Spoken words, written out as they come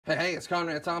Hey, it's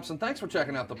Conrad Thompson. Thanks for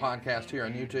checking out the podcast here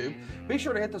on YouTube. Be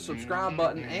sure to hit the subscribe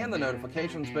button and the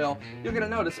notifications bell. You'll get a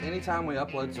notice anytime we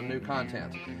upload some new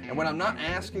content. And when I'm not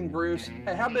asking Bruce,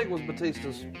 hey, how big was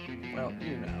Batista's? Well,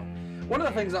 you know. One of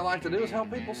the things I like to do is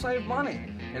help people save money.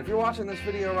 And if you're watching this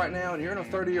video right now and you're in a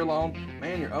 30-year loan,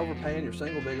 man, you're overpaying your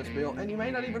single biggest bill, and you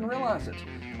may not even realize it.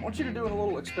 I want you to do a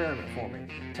little experiment for me.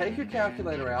 Take your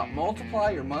calculator out,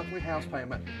 multiply your monthly house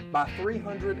payment by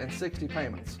 360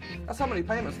 payments. That's how many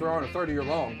payments there are in a 30-year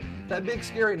loan. That big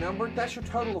scary number, that's your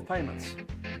total of payments.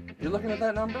 You're looking at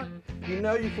that number? You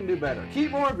know you can do better.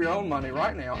 Keep more of your own money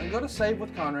right now and go to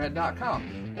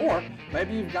savewithconrad.com. Or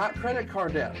maybe you've got credit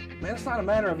card debt. Man, it's not a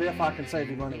matter of if I can save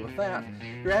you money with that.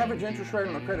 Your average interest rate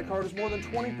on a credit card is more than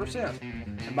 20%.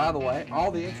 And by the way,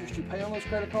 all the interest you pay on those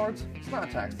credit cards, it's not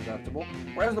tax deductible.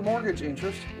 Whereas the mortgage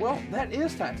interest, well, that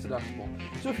is tax deductible.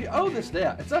 So if you owe this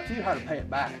debt, it's up to you how to pay it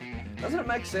back. Doesn't it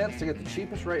make sense to get the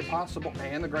cheapest rate possible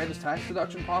and the greatest tax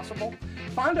deduction possible?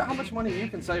 Find out how much money you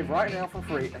can save right now for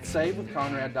free at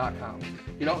savewithconrad.com.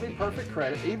 You don't need perfect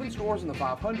credit. Even scores in the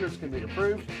 500s can be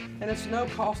approved, and it's no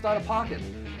cost out of pocket.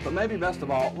 But maybe best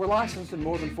of all, we're licensed in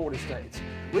more than 40 states.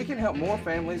 We can help more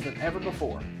families than ever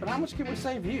before. But how much can we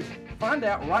save you? Find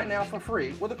out right now for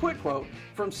free with a quick quote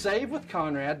from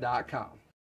savewithconrad.com.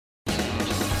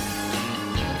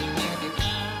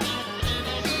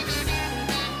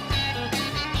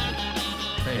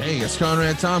 Hey, it's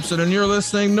Conrad Thompson, and you're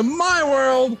listening to My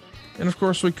World. And of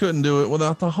course, we couldn't do it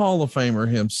without the Hall of Famer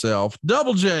himself,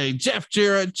 Double J, Jeff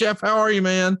Jarrett. Jeff, how are you,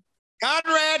 man?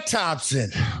 Conrad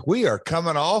Thompson. We are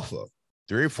coming off a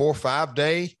 3 or 4, 5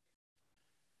 day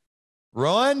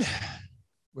run.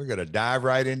 We're going to dive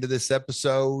right into this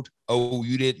episode. Oh,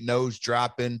 you didn't know's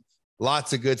dropping.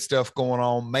 Lots of good stuff going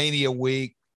on. Mania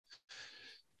week.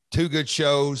 2 good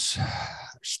shows.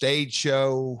 Stage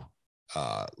show.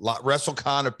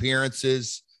 WrestleCon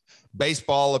appearances,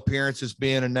 baseball appearances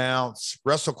being announced.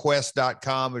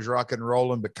 WrestleQuest.com is rocking and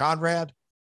rolling. But Conrad,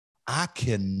 I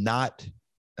cannot,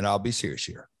 and I'll be serious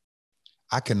here,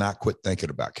 I cannot quit thinking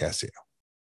about Cassio.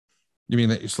 You mean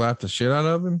that you slapped the shit out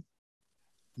of him?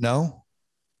 No.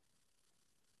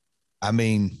 I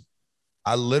mean,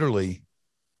 I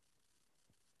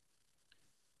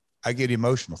get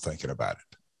emotional thinking about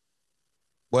it.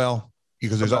 Well,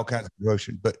 because there's all kinds of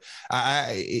emotion, but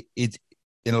it's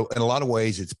in a lot of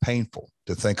ways, it's painful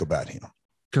to think about him.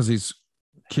 Because he's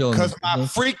killing. Because my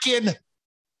freaking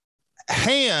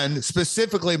hand,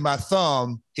 specifically my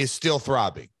thumb, is still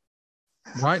throbbing.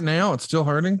 Right now, it's still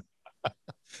hurting.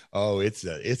 Oh, it's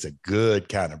a good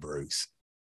kind of bruise.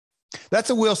 That's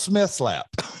a Will Smith slap.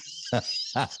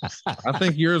 I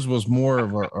think yours was more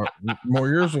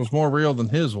real than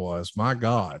his was. My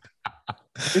God.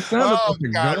 Oh,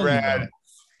 Conrad.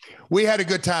 We had a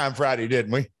good time Friday,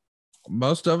 didn't we?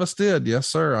 Most of us did. Yes,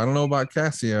 sir. I don't know about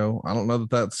Cassio. I don't know that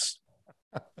that's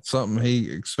something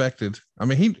he expected. I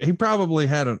mean, he probably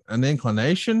had an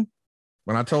inclination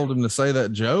when I told him to say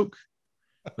that joke,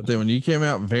 but then when you came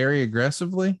out very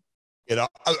aggressively.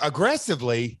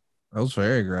 Aggressively? That was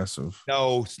very aggressive.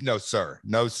 No, sir.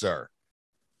 No, sir.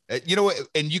 You know what?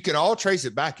 And you can all trace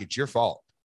it back. It's your fault.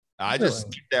 I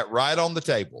just keep that right on the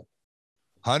table.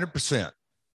 100%.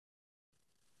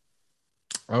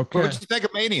 Okay. What'd you think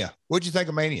of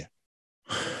Mania?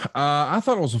 I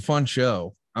thought it was a fun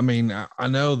show. I mean, I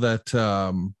know that,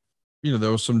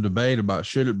 there was some debate about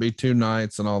should it be 2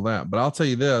 nights and all that, but I'll tell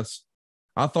you this.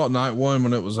 I thought night 1,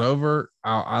 when it was over,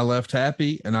 I left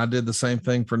happy, and I did the same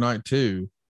thing for night 2.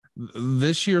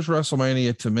 This year's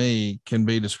WrestleMania to me can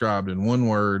be described in one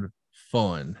word: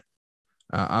 fun.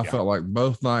 I felt like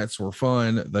both nights were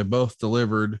fun. They both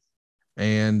delivered.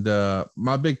 And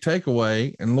my big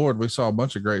takeaway, and Lord, we saw a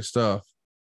bunch of great stuff.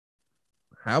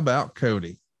 How about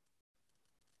Cody?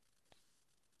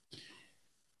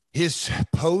 His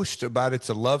post about it's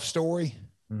a love story.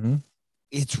 Mm-hmm.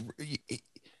 It's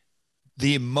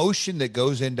the emotion that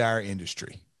goes into our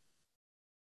industry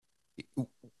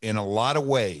in a lot of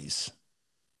ways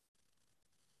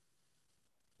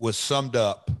was summed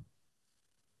up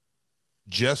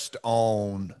just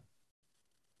on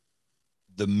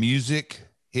the music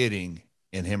hitting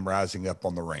and him rising up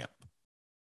on the ramp.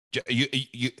 I'm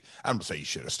gonna say you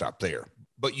should have stopped there,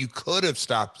 but you could have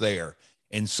stopped there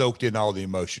and soaked in all the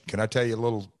emotion. Can I tell you a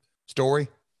little story?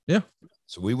 Yeah.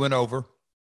 So we went over,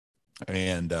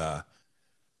 and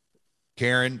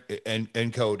Karen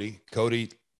and Cody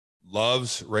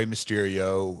loves Rey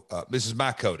Mysterio. This is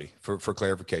my Cody for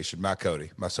clarification. My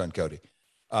Cody, my son Cody.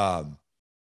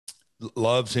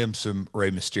 Loves him some Rey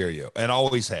Mysterio, and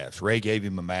always has. Rey gave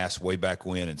him a mask way back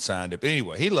when and signed it. But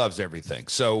anyway, he loves everything.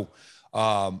 So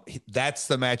That's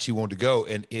the match he wanted to go.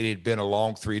 And it had been a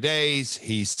long 3 days.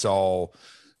 He saw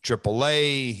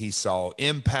AAA, he saw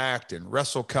Impact and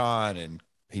WrestleCon, and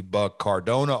he bugged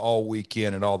Cardona all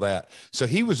weekend and all that. So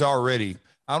he was already,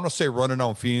 I don't want to say running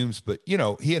on fumes, but he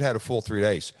had a full 3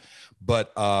 days.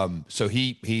 But so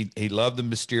he loved the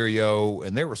Mysterio,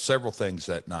 and there were several things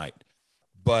that night.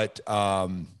 But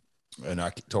and I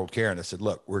told Karen, I said,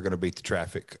 look, we're going to beat the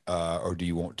traffic, or do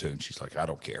you want to? And she's like, I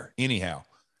don't care. Anyhow,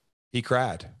 he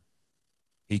cried.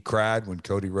 He cried when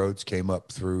Cody Rhodes came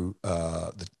up through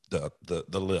the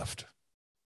lift.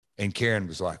 And Karen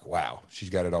was like, wow, she's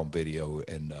got it on video.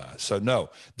 And so no,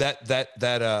 that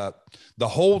the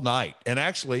whole night. And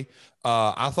actually,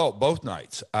 I thought both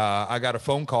nights, I got a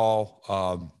phone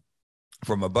call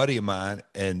from a buddy of mine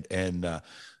and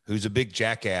who's a big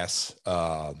Jackass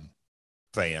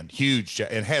fan, huge,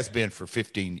 and has been for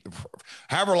 15,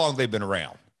 however long they've been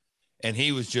around. And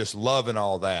he was just loving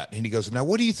all that. And he goes, now,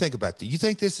 what do you think about that? You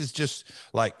think this is just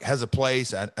like has a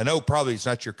place? I know probably it's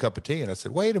not your cup of tea. And I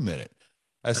said, wait a minute.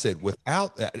 I said,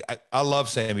 without that, I love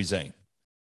Sami Zayn,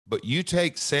 but you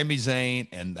take Sami Zayn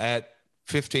and that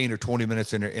 15 or 20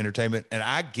 minutes in entertainment, and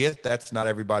I get that's not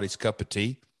everybody's cup of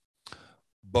tea,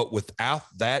 but without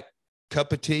that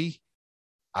cup of tea,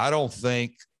 I don't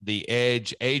think the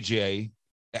Edge, AJ,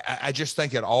 I just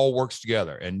think it all works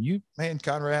together. And you, man,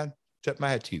 Conrad, tip my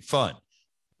hat to you. Fun.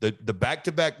 The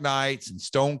back-to-back nights and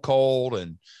Stone Cold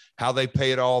and how they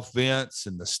paid off Vince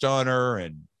and the Stunner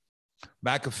and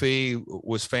McAfee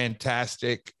was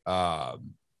fantastic.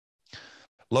 Logan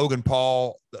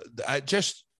Paul,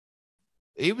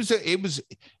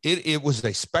 it was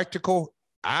a spectacle.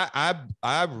 I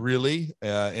really,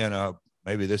 in a,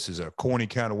 maybe this is a corny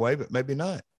kind of way, but maybe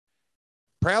not,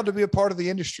 proud to be a part of the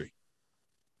industry.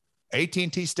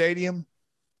 AT&T Stadium,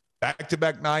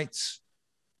 back-to-back nights.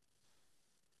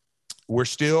 We're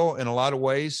still, in a lot of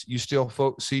ways, you still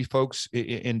see folks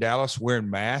in Dallas wearing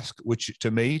masks, which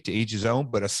to me, to each his own,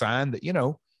 but a sign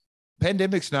that,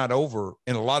 pandemic's not over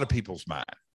in a lot of people's mind.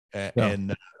 Yeah.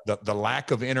 And the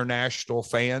lack of international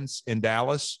fans in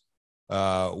Dallas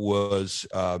was,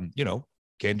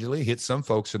 candidly hit some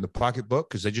folks in the pocketbook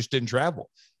because they just didn't travel.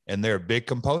 And they're a big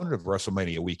component of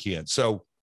WrestleMania weekend. So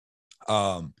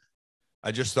I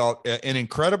just thought an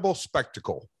incredible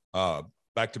spectacle,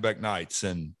 back-to-back nights.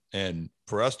 And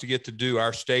for us to get to do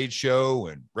our stage show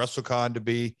and WrestleCon to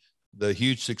be the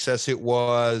huge success it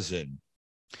was, and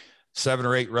 7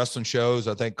 or 8 wrestling shows.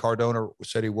 I think Cardona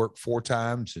said he worked 4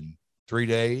 times in 3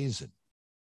 days, and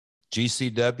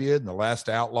GCW and the Last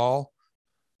Outlaw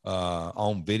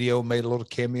on video made a little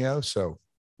cameo. So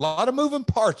a lot of moving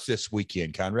parts this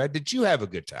weekend. Conrad, did you have a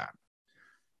good time?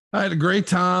 I had a great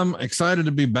time. Excited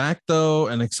to be back, though,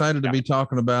 and excited to be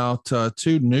talking about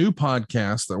 2 new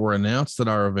podcasts that were announced at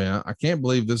our event. I can't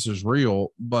believe this is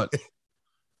real, but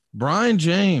Brian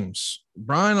James,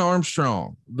 Brian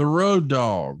Armstrong, the Road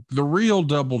Dog, the Real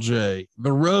Double J, the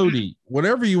Roadie,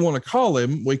 whatever you want to call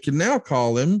him, we can now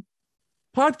call him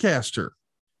Podcaster.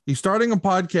 He's starting a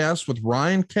podcast with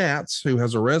Ryan Katz, who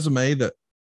has a resume that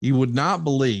you would not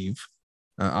believe.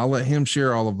 I'll let him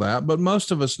share all of that, but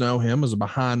most of us know him as a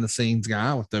behind-the-scenes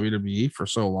guy with WWE for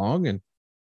so long, and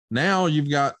now you've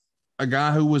got a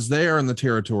guy who was there in the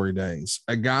territory days,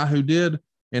 a guy who did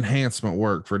enhancement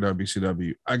work for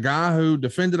WCW, a guy who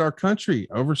defended our country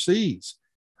overseas,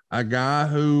 a guy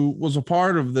who was a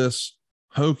part of this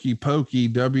hokey-pokey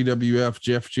WWF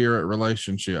Jeff Jarrett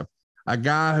relationship, a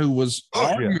guy who was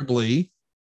arguably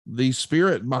the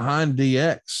spirit behind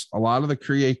DX. A lot of the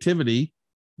creativity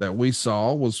that we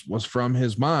saw was from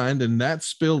his mind, and that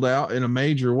spilled out in a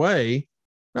major way,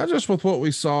 not just with what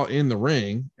we saw in the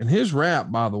ring. And his rap,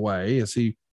 by the way, as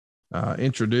he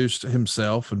introduced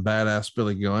himself and Badass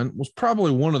Billy Gunn, was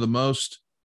probably one of the most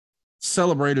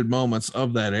celebrated moments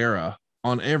of that era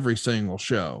on every single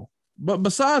show. But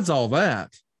besides all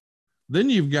that,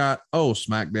 then you've got,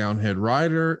 SmackDown head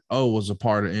writer, was a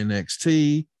part of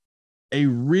NXT, a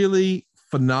really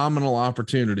phenomenal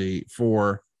opportunity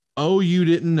for you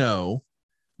didn't know,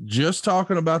 just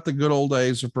talking about the good old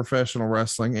days of professional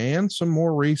wrestling and some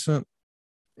more recent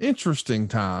interesting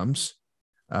times.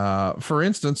 For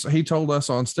instance, he told us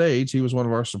on stage, he was one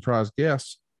of our surprise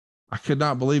guests. I could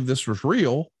not believe this was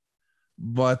real,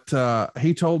 but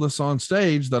he told us on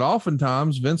stage that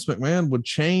oftentimes Vince McMahon would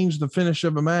change the finish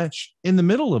of a match in the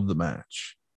middle of the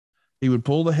match. He would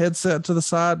pull the headset to the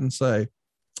side and say,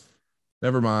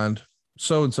 never mind,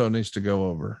 so-and-so needs to go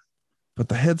over. Put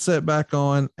the headset back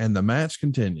on and the match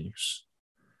continues,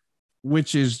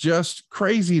 which is just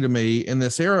crazy to me in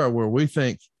this era where we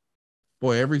think,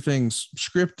 boy, everything's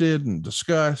scripted and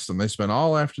discussed, and they spend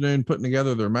all afternoon putting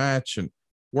together their match. And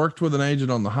worked with an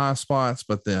agent on the high spots,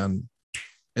 but then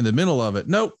in the middle of it,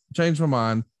 nope, changed my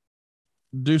mind,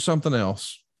 do something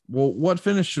else. Well, what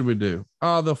finish should we do?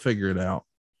 Oh, they'll figure it out.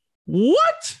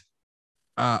 What?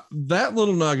 That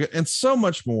little nugget and so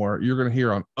much more you're going to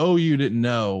hear on Oh, You Didn't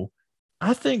Know.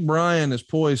 I think Brian is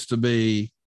poised to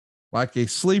be like a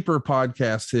sleeper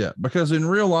podcast hit, because in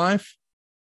real life,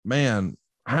 man,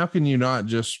 how can you not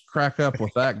just crack up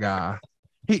with that guy?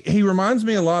 He reminds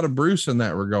me a lot of Bruce in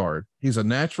that regard. He's a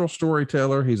natural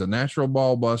storyteller. He's a natural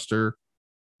ball buster.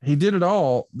 He did it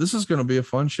all. This is going to be a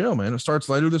fun show, man. It starts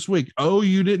later this week. Oh,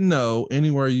 You Didn't Know,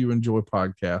 anywhere you enjoy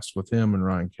podcasts with him and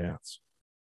Ryan Katz.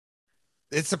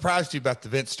 It surprised you about the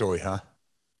Vince story, huh?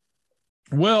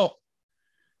 Well,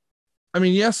 I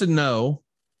mean, yes and no.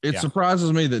 It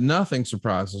surprises me that nothing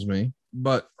surprises me,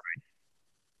 but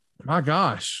my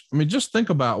gosh, I mean, just think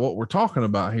about what we're talking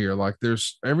about here. Like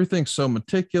there's everything's so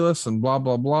meticulous and blah,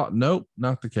 blah, blah. Nope,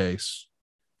 not the case.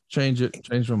 Change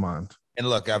my mind. And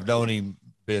look, I've known him,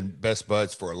 been best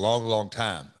buds for a long, long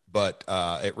time, but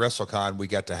at WrestleCon, we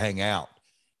got to hang out.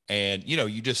 And, you know,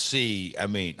 you just see, I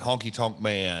mean, Honky Tonk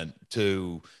Man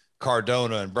to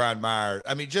Cardona and Brian Meyer.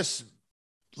 I mean, just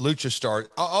Lucha Star,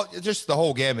 just the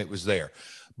whole gamut was there.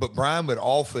 But Brian would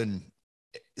often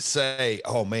say,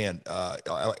 oh, man,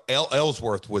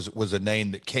 Ellsworth was a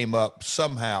name that came up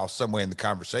somehow, somewhere in the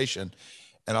conversation.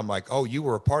 And I'm like, oh, you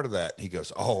were a part of that. He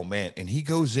goes, oh, man. And he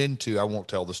goes into, I won't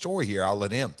tell the story here, I'll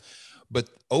let him. But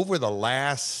over the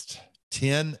last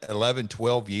 10, 11,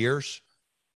 12 years,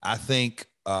 I think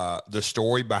the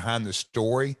story behind the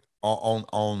story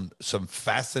on some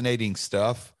fascinating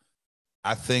stuff,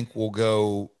 I think will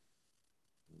go,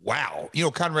 wow. You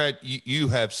know, Conrad, you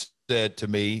have said to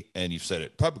me, and you've said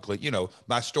it publicly, you know,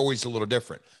 my story's a little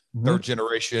different. Mm-hmm. Third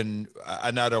generation, I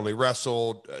not only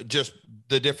wrestled, just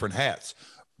the different hats.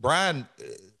 Brian,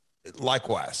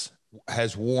 likewise,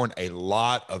 has worn a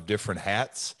lot of different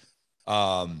hats.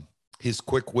 His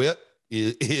quick wit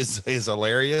is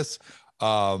hilarious.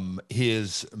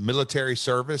 His military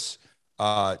service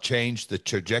changed the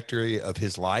trajectory of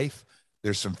his life.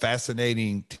 There's some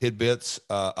fascinating tidbits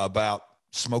about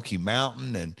Smokey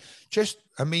Mountain, and just,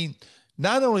 I mean,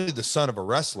 not only the son of a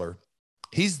wrestler,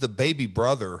 he's the baby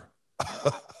brother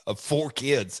of 4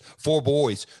 kids, 4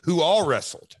 boys who all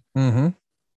wrestled. Mm-hmm.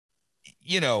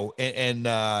 You know,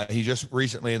 and he just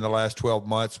recently, in the last 12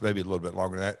 months, maybe a little bit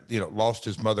longer than that, you know, lost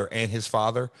his mother and his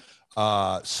father.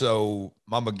 So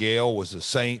Mama Gail was a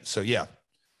saint. So yeah,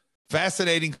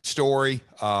 fascinating story.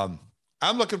 I'm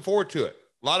looking forward to it.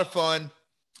 A lot of fun,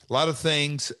 a lot of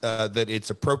things that it's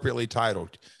appropriately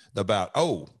titled about.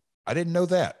 Oh, I didn't know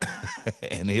that.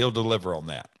 And he'll deliver on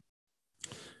that.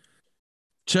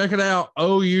 Check it out.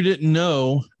 Oh, You Didn't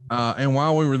Know. And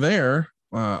while we were there,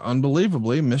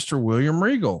 unbelievably, Mr. William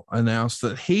Regal announced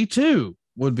that he too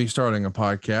would be starting a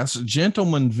podcast.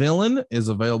 Gentleman Villain is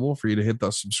available for you to hit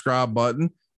the subscribe button.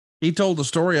 He told the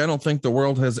story I don't think the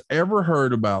world has ever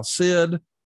heard about Sid.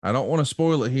 I don't want to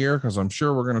spoil it here because I'm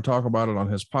sure we're going to talk about it on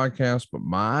his podcast, but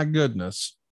my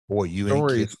goodness, boy, you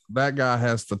stories that guy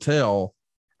has to tell.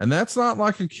 And that's not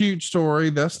like a cute story.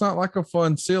 That's not like a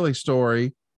fun, silly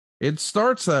story. It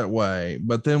starts that way,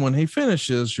 but then when he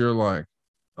finishes, you're like,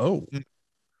 oh.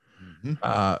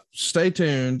 Mm-hmm. Stay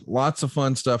tuned. Lots of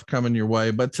fun stuff coming your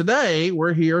way. But today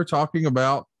we're here talking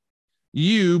about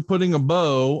you putting a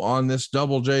bow on this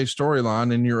Double J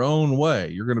storyline in your own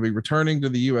way. You're going to be returning to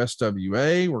the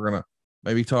USWA. We're going to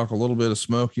maybe talk a little bit of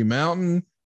Smokey Mountain.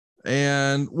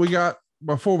 And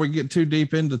before we get too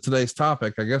deep into today's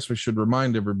topic, I guess we should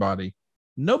remind everybody,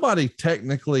 nobody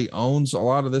technically owns a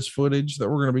lot of this footage that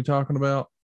we're going to be talking about.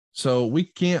 So we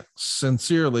can't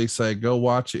sincerely say, go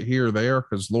watch it here or there,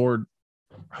 because Lord,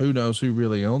 who knows who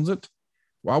really owns it.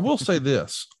 Well, I will say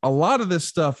this, a lot of this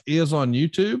stuff is on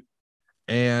YouTube,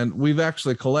 and we've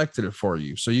actually collected it for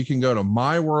you. So you can go to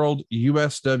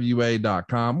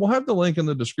myworlduswa.com. We'll have the link in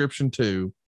the description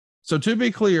too. So to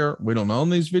be clear, we don't own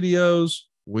these videos.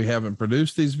 We haven't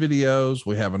produced these videos.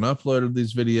 We haven't uploaded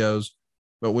these videos,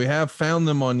 but we have found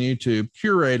them on YouTube,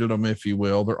 curated them, if you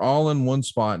will. They're all in one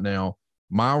spot now.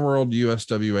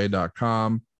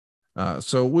 myworlduswa.com.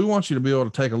 So we want you to be able to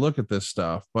take a look at this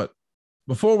stuff. But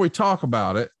before we talk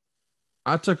about it,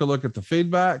 I took a look at the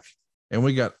feedback, and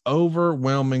we got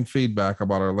overwhelming feedback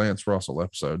about our Lance Russell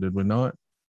episode. Did we not?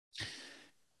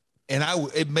 And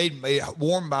it made me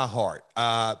warm my heart.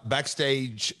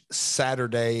 Backstage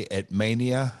Saturday at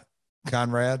Mania,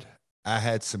 Conrad, I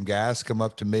had some guys come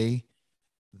up to me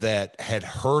that had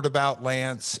heard about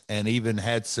Lance, and even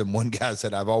had one guy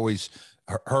said, I've always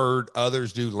heard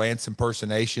others do Lance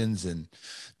impersonations and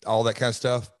all that kind of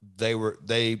stuff.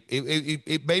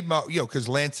 It made my, cause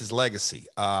Lance's legacy.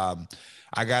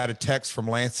 I got a text from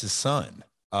Lance's son.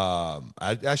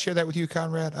 I shared that with you,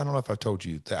 Conrad. I don't know if I told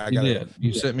you that.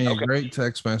 You sent me a great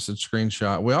text message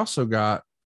screenshot. We also got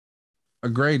a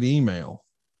great email.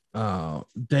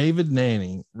 David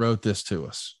Nanny wrote this to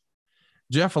us.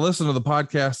 Jeff, I listened to the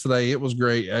podcast today. It was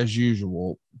great as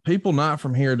usual. People not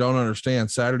from here don't understand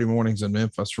Saturday mornings in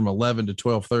Memphis from 11 to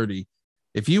 12:30.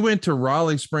 If you went to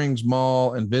Raleigh Springs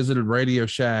Mall and visited Radio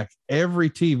Shack, every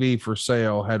TV for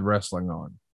sale had wrestling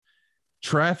on.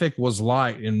 Traffic was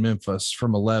light in Memphis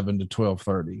from 11 to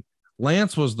 12:30.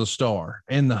 Lance was the star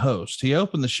and the host. He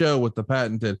opened the show with the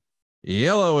patented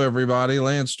 "Hello, everybody."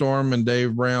 Lance Storm and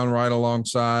Dave Brown right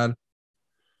alongside.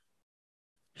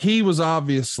 He was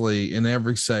obviously in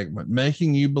every segment,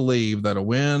 making you believe that a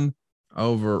win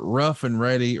over Rough and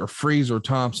Ready or Freeze or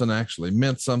Thompson actually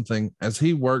meant something as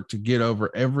he worked to get over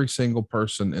every single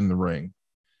person in the ring.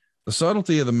 The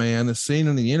subtlety of the man is seen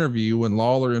in the interview when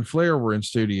Lawler and Flair were in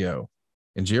studio,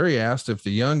 and Jerry asked if the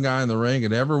young guy in the ring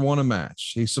had ever won a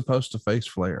match. He's supposed to face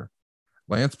Flair.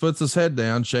 Lance puts his head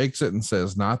down, shakes it, and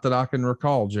says, "Not that I can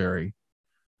recall, Jerry."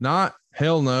 Not,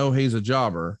 "Hell no, he's a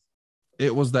jobber."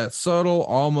 It was that subtle,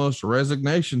 almost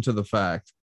resignation to the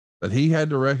fact that he had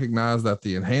to recognize that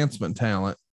the enhancement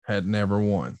talent had never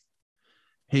won.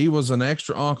 He was an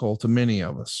extra uncle to many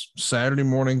of us. Saturday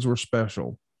mornings were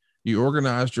special. You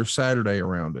organized your Saturday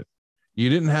around it.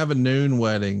 You didn't have a noon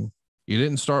wedding. You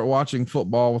didn't start watching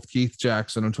football with Keith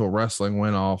Jackson until wrestling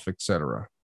went off, etc.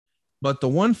 But the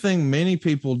one thing many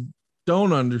people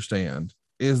don't understand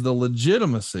is the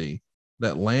legitimacy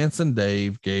that Lance and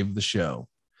Dave gave the show.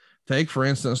 Take, for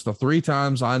instance, the 3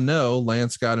 times I know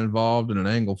Lance got involved in an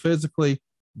angle physically.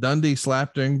 Dundee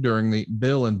slapped him during the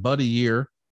Bill and Buddy year.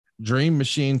 Dream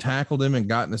Machine tackled him and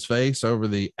got in his face over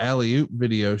the alley-oop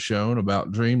video shown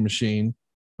about Dream Machine,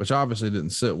 which obviously didn't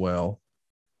sit well.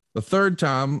 The 3rd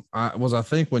time was, I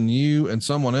think, when you and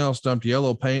someone else dumped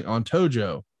yellow paint on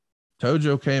Tojo.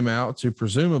 Tojo came out to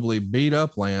presumably beat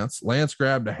up Lance. Lance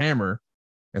grabbed a hammer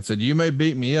and said, "You may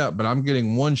beat me up, but I'm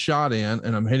getting one shot in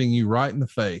and I'm hitting you right in the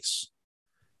face."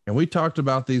 And we talked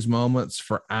about these moments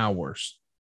for hours.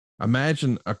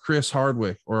 Imagine a Chris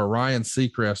Hardwick or a Ryan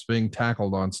Seacrest being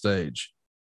tackled on stage.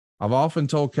 I've often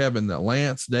told Kevin that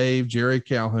Lance, Dave, Jerry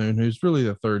Calhoun, who's really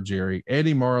the 3rd Jerry,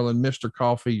 Eddie Marlin, Mr.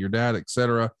 Coffee, your dad,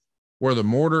 etc., were the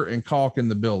mortar and caulk in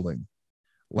the building.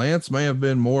 Lance may have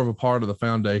been more of a part of the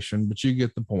foundation, but you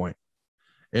get the point.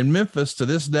 In Memphis to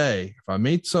this day, if I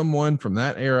meet someone from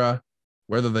that era,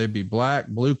 whether they be black,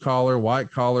 blue collar, white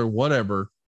collar, whatever,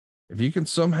 if you can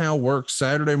somehow work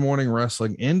Saturday morning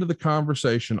wrestling into the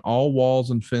conversation, all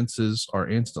walls and fences are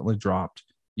instantly dropped.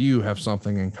 You have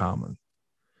something in common.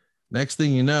 Next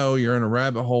thing you know, you're in a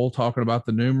rabbit hole talking about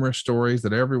the numerous stories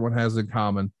that everyone has in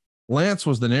common. Lance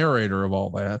was the narrator of all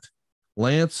that.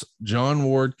 Lance, John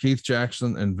Ward, Keith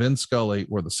Jackson, and Vin Scully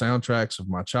were the soundtracks of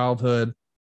my childhood.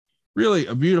 Really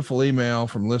a beautiful email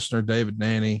from listener David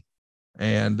Nanny.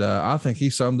 And I think he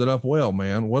summed it up well,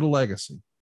 man. What a legacy.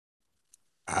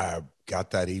 I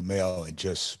got that email and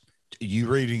just you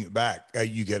reading it back,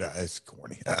 you get it's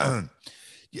corny.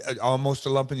 Almost a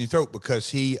lump in your throat because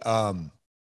he,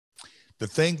 the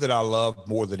thing that I love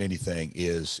more than anything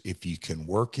is if you can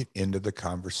work it into the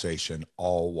conversation,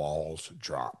 all walls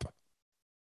drop.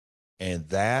 And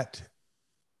that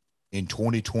in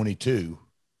 2022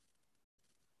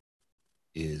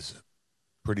 is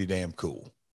pretty damn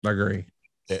cool. I agree.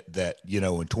 That in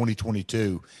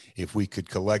 2022, if we could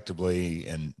collectively,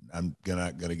 and I'm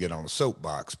not going to get on a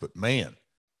soapbox, but man,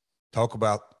 talk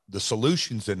about the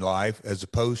solutions in life as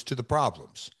opposed to the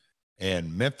problems.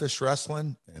 And Memphis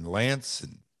wrestling and Lance,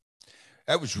 and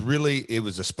that was it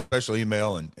was a special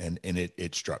email, and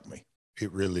it struck me.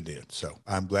 It really did. So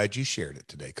I'm glad you shared it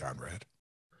today, Conrad.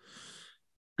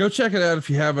 Go check it out if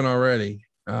you haven't already.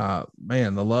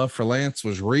 Man, the love for Lance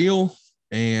was real,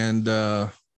 and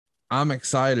I'm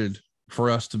excited for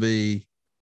us to be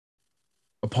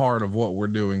a part of what we're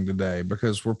doing today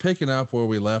because we're picking up where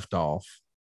we left off.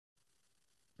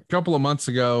 A couple of months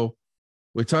ago,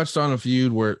 we touched on a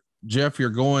feud where, Jeff, you're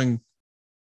going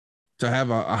to have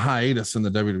a hiatus in the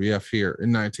WWF here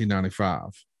in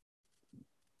 1995.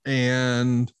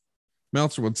 And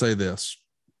Meltzer would say this.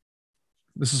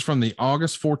 This is from the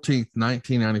August 14th,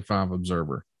 1995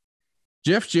 Observer.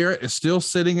 Jeff Jarrett is still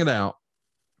sitting it out,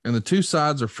 and the two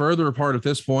sides are further apart at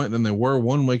this point than they were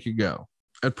 1 week ago.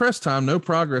 At press time, no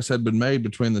progress had been made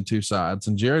between the two sides,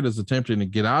 and Jarrett is attempting to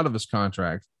get out of his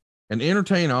contract and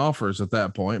entertain offers at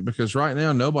that point because right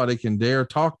now nobody can dare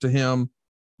talk to him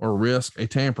or risk a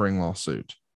tampering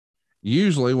lawsuit.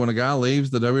 Usually, when a guy leaves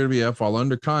the WWF while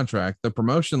under contract, the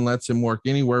promotion lets him work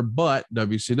anywhere but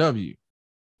WCW.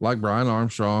 Like Brian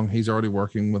Armstrong, he's already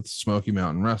working with Smokey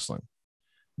Mountain Wrestling.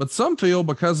 But some feel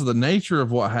because of the nature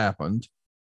of what happened,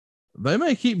 they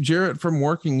may keep Jarrett from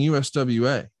working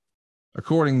USWA.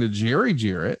 According to Jerry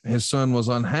Jarrett, his son was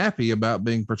unhappy about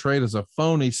being portrayed as a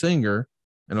phony singer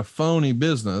in a phony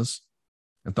business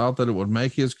and thought that it would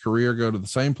make his career go to the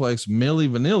same place Milli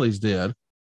Vanilli's did.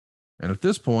 And at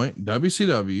this point,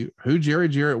 WCW, who Jerry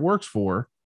Jarrett works for,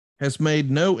 has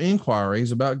made no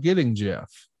inquiries about getting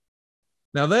Jeff.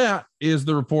 Now, that is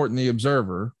the report in the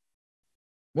Observer.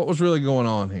 What was really going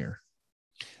on here?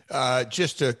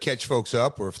 Just to catch folks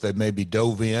up, or if they maybe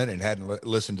dove in and hadn't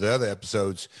listened to the other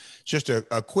episodes, just a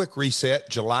quick reset.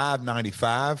 July of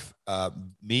 95,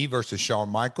 me versus Shawn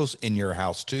Michaels in your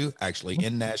house too, actually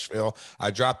in Nashville.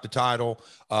 I dropped the title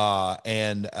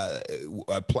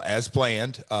as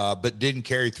planned, but didn't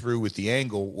carry through with the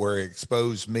angle where it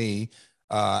exposed me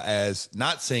as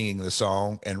not singing the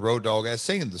song and Road Dogg as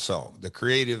singing the song. The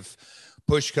creative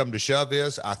push come to shove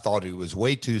is I thought it was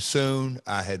way too soon.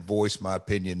 I had voiced my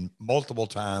opinion multiple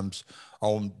times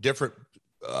on different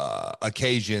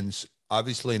occasions,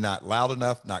 obviously not loud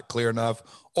enough, not clear enough,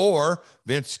 or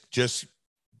Vince just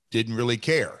didn't really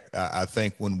care. I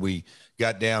think when we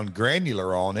got down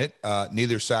granular on it,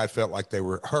 neither side felt like they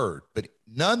were heard. But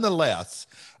nonetheless,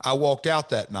 I walked out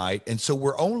that night. And so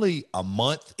we're only a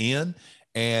month in,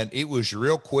 and it was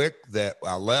real quick that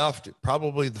I left.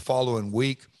 Probably the following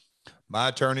week, my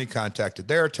attorney contacted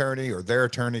their attorney, or their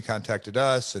attorney contacted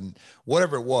us, and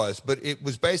whatever it was. But it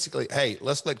was basically, hey,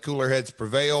 let's let cooler heads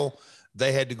prevail.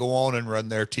 They had to go on and run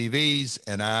their TVs.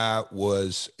 And I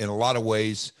was, in a lot of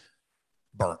ways,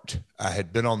 burnt. I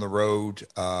had been on the road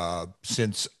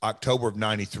since October of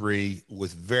 93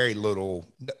 with very little,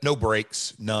 no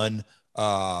breaks, none.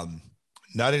 Not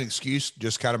an excuse,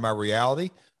 just kind of my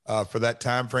reality for that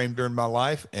time frame during my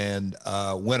life, and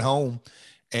went home.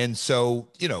 And so,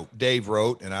 Dave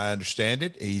wrote, and I understand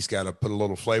it, he's got to put a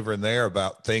little flavor in there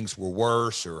about things were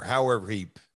worse, or however he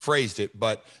phrased it,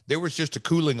 but there was just a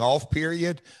cooling off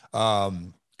period.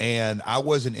 And I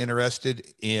wasn't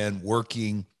interested in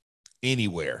working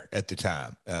anywhere at the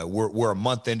time. We're a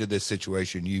month into this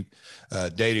situation. You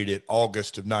dated it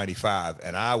August of 95,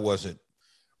 and I wasn't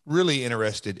really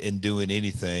interested in doing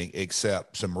anything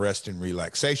except some rest and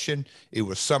relaxation. It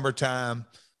was summertime.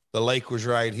 The lake was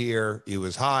right here. It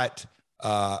was hot.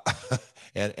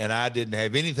 And I didn't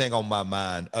have anything on my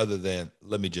mind other than,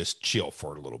 let me just chill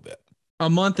for a little bit. A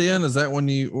month in, is that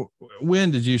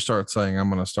when did you start saying, I'm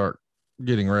going to start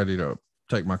getting ready to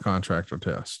take my contractor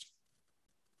test?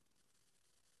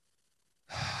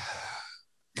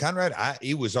 Conrad,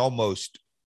 it was almost,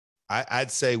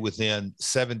 I'd say within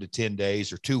 7 to 10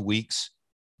 days or 2 weeks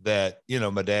that,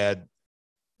 my dad,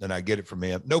 and I get it from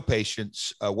him, no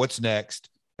patience. What's next?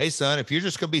 Hey, son, if you're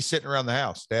just going to be sitting around the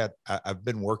house, Dad, I've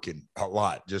been working a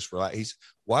lot. Just relax.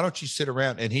 Why don't you sit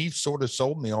around? And he sort of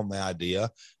sold me on the idea.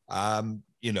 I'm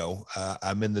in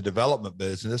the development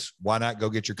business. Why not go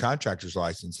get your contractor's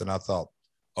license? And I thought,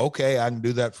 okay, I can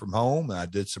do that from home. And I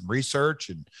did some research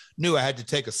and knew I had to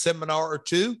take a seminar or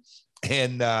two.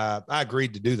 And I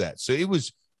agreed to do that. So it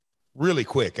was really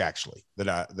quick, actually, that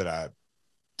I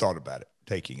thought about it,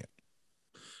 taking it.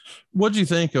 What do you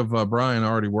think of Brian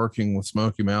already working with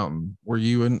Smokey Mountain? Were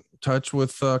you in touch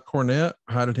with Cornette?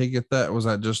 How did he get that? Was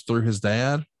that just through his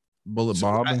dad, Bullet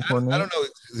Bob and Cornette? I don't know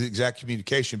the exact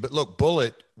communication, but look,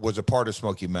 Bullet was a part of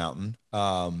Smokey Mountain,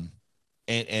 and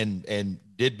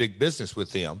did big business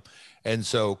with them. And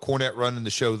so Cornette running the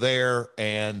show there,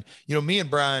 and me and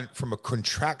Brian, from a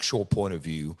contractual point of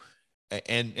view,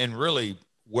 and really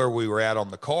where we were at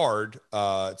on the card,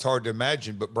 it's hard to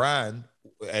imagine, but Brian,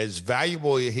 as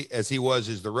valuable as he was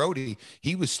as the roadie,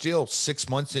 he was still 6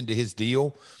 months into his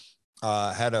deal.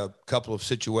 Had a couple of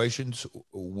situations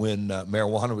when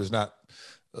marijuana was not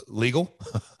legal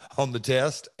on the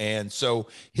test. And so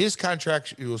his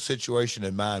contractual situation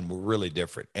and mine were really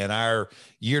different. And our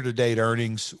year-to-date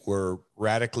earnings were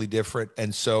radically different.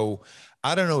 And so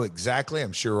I don't know exactly.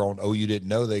 I'm sure on You Didn't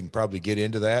Know, they can probably get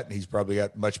into that. And he's probably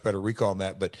got much better recall on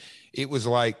that. But it was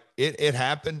like it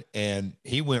happened, and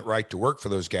he went right to work for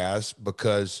those guys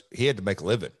because he had to make a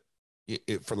living,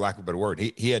 for lack of a better word.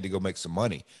 He had to go make some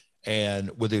money. And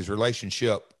with his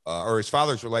relationship or his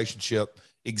father's relationship,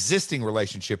 existing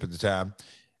relationship at the time,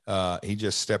 he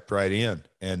just stepped right in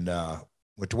and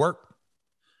went to work.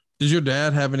 Did your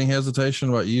dad have any hesitation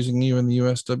about using you in the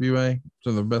USWA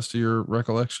to the best of your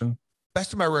recollection?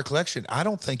 Best of my recollection, I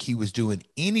don't think he was doing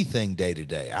anything day to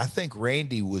day. I think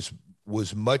Randy was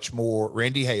much more,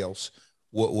 Randy Hales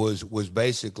what was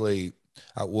basically,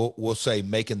 we'll say,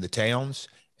 making the towns.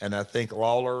 And I think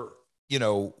Lawler,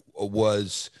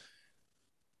 was,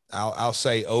 I'll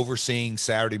say, overseeing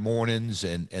Saturday mornings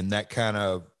and that kind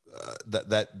of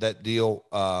that deal.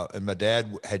 And my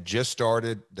dad had just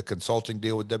started the consulting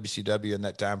deal with WCW in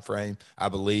that time frame, I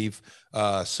believe.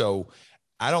 So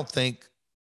I don't think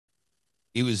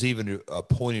it was even a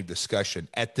point of discussion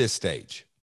at this stage.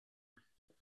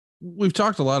 We've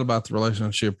talked a lot about the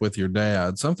relationship with your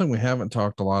dad. Something we haven't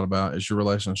talked a lot about is your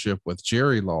relationship with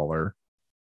Jerry Lawler.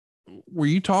 Were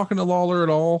you talking to Lawler at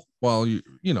all while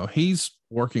he's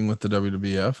working with the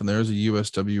WWF, and there's a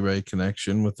USWA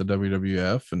connection with the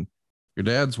WWF, and your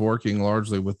dad's working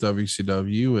largely with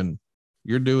WCW, and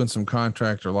you're doing some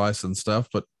contractor license stuff,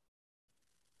 but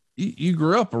you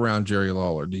grew up around Jerry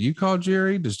Lawler. Do you call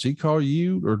Jerry? Does he call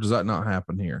you, or does that not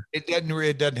happen here? It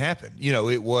doesn't happen.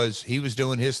 He was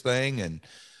doing his thing. And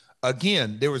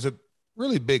again, there was a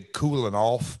really big cooling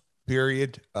off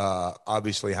period.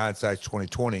 Obviously hindsight's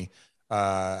 2020.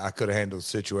 I could have handled the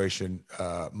situation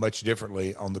much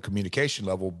differently on the communication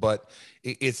level, but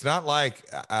it's not like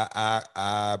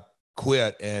I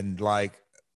quit and like,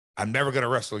 I'm never going to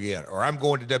wrestle again, or I'm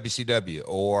going to WCW,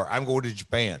 or I'm going to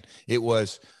Japan. It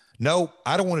was, no,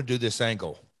 I don't want to do this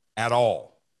angle at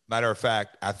all. Matter of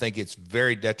fact, I think it's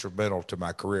very detrimental to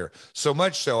my career. So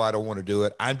much so I don't want to do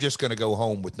it. I'm just going to go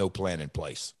home with no plan in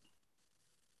place.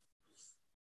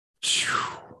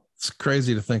 It's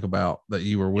crazy to think about that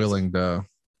you were willing to.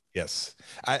 Yes.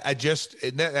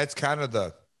 That's kind of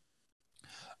the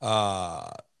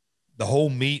whole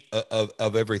meat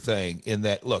of everything, in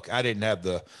that, look, I didn't have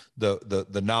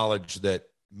the knowledge that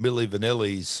Milli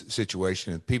Vanilli's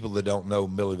situation, and people that don't know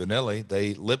Milli Vanilli,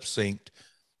 they lip synced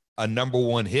a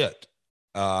 #1 hit.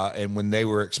 And when they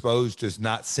were exposed as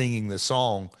not singing the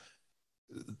song,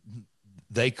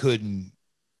 they couldn't,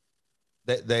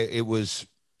 it was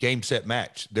game, set,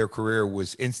 match. Their career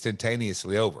was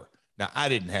instantaneously over. Now, I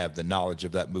didn't have the knowledge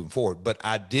of that moving forward, but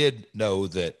I did know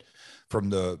that from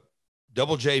the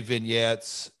Double J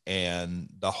vignettes, and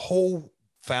the whole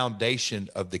foundation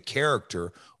of the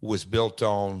character was built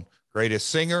on greatest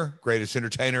singer, greatest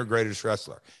entertainer, greatest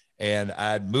wrestler. And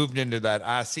I'd moved into that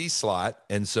IC slot.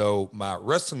 And so my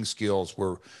wrestling skills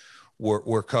were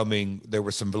coming. There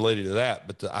was some validity to that,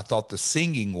 but I thought the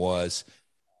singing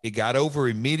it got over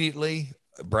immediately.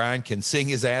 Brian can sing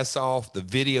his ass off. The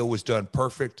video was done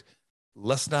perfect.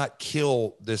 Let's not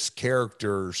kill this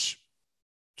character's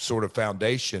sort of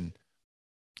foundation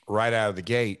right out of the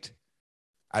gate.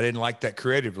 I didn't like that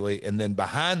creatively. And then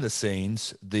behind the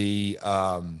scenes, the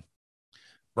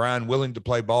Brian willing to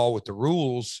play ball with the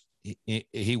rules,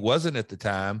 he wasn't at the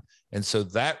time. And so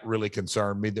that really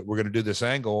concerned me, that we're going to do this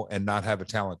angle and not have a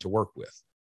talent to work with.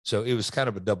 So it was kind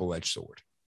of a double-edged sword.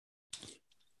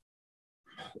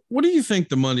 What do you think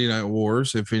the Monday Night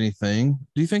Wars, if anything,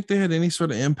 do you think they had any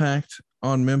sort of impact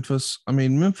on Memphis? I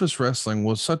mean, Memphis wrestling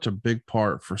was such a big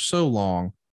part for so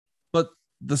long, but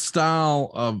the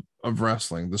style of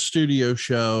wrestling, the studio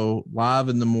show, live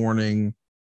in the morning,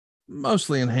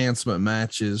 mostly enhancement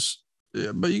matches,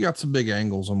 but you got some big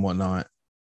angles and whatnot.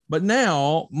 But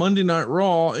now Monday Night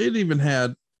Raw, it even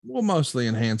had, mostly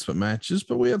enhancement matches,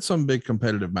 but we had some big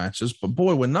competitive matches. But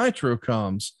boy, when Nitro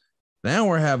comes, now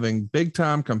we're having big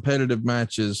time competitive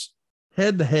matches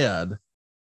head to head.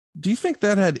 Do you think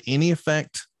that had any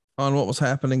effect on what was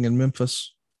happening in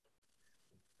Memphis?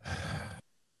 At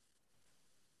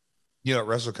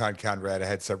WrestleCon, Conrad, I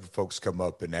had several folks come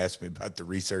up and ask me about the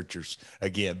researchers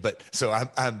again. But so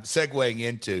I'm segueing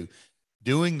into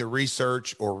doing the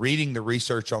research or reading the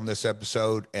research on this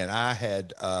episode. And I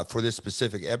had, for this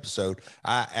specific episode,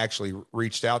 I actually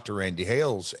reached out to Randy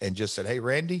Hales and just said, hey,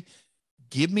 Randy,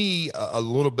 give me a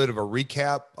little bit of a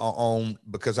recap on,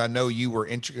 because I know you were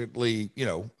intricately,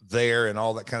 there and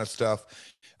all that kind of stuff.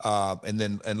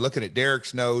 And looking at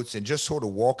Derek's notes and just sort of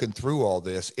walking through all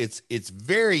this, it's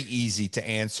very easy to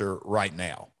answer right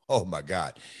now. Oh my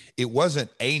God. It wasn't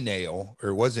a nail, or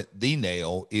it wasn't the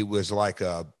nail. It was like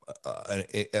an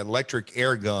electric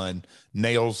air gun,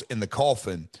 nails in the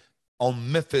coffin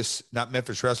on Memphis, not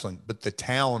Memphis wrestling, but the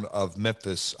town of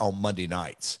Memphis on Monday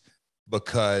nights,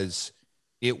 because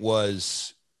it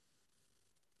was,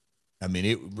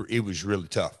 it was really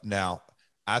tough. Now,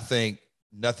 I think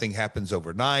nothing happens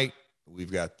overnight.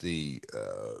 We've got the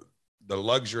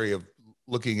luxury of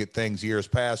looking at things years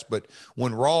past, but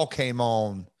when Raw came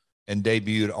on and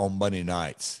debuted on Monday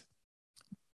nights,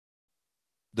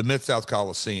 the Mid-South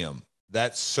Coliseum,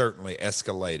 that certainly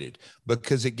escalated,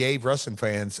 because it gave wrestling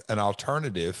fans an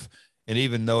alternative. And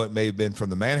even though it may have been from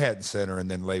the Manhattan Center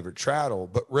and then Layvert Traddle,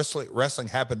 but wrestling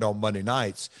happened on Monday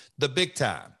nights, the big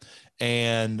time.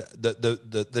 and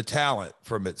the talent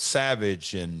from it,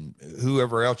 Savage and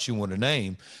whoever else you want to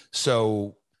name.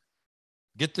 So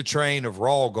get the train of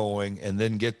Raw going, and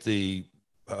then get the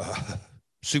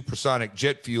supersonic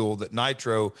jet fuel that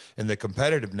Nitro and the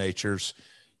competitive natures.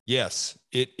 Yes,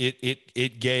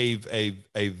 it gave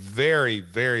a very,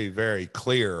 very, very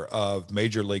clear of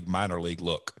major league, minor league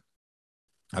look.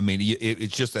 I mean,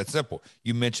 it's just that simple.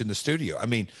 You mentioned the studio. I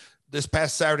mean, this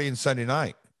past Saturday and Sunday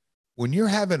night, when you're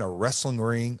having a wrestling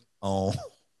ring on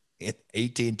in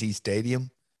AT&T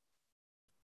Stadium,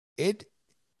 it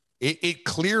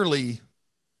clearly,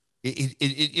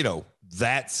 you know,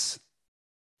 that's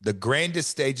the grandest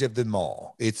stage of them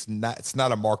all. It's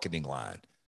not a marketing line.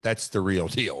 That's the real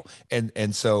deal.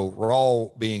 And so Raw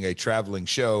being a traveling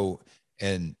show,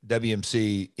 and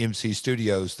WMC MC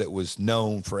Studios that was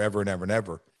known forever and ever and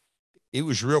ever, it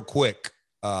was real quick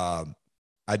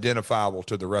identifiable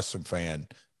to the wrestling fan,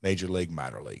 major league,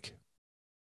 minor league.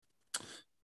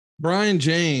 Brian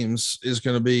James is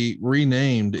going to be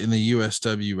renamed in the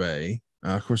USWA.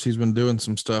 Of course, he's been doing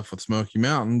some stuff with Smokey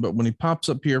Mountain, but when he pops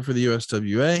up here for the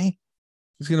USWA,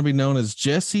 he's going to be known as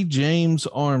Jesse James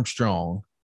Armstrong.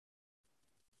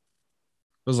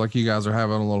 Feels like you guys are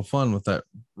having a little fun with that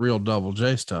real Double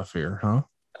J stuff here, huh?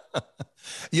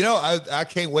 You know, I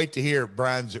can't wait to hear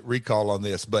Brian's recall on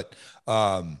this, but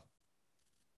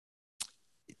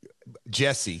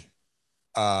Jesse,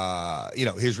 you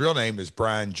know, his real name is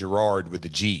Brian Gerard with a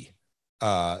G.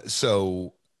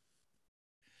 So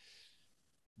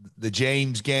the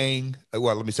James gang,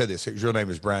 well, let me say this. His real name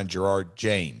is Brian Gerard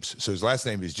James. So his last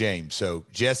name is James. So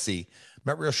Jesse, I'm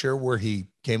not real sure where he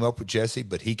came up with Jesse,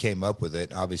 but he came up with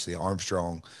it. Obviously,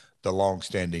 Armstrong, the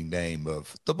long-standing name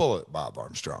of the Bullet Bob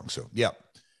Armstrong. So, yeah,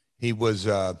 he was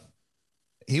a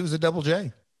Double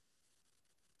J.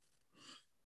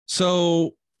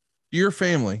 So your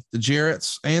family, the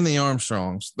Jarretts and the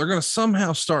Armstrongs, they're going to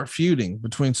somehow start feuding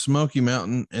between Smokey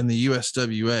Mountain and the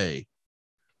USWA.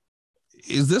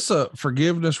 Is this a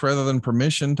forgiveness rather than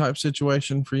permission type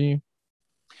situation for you?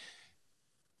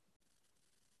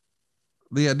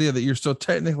 The idea that you're still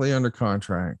technically under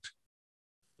contract,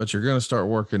 but you're going to start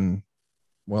working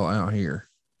well out here.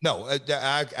 No,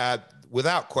 I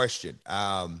without question.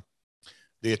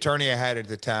 The attorney I had at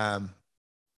the time,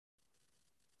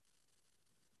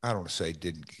 I don't want to say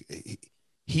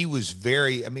he was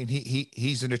very, I mean,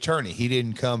 he's an attorney. He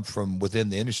didn't come from within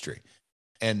the industry,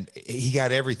 and he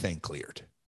got everything cleared.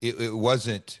 It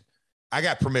wasn't, I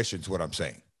got permissions, what I'm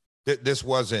saying. This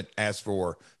wasn't asked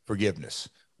for forgiveness.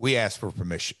 We asked for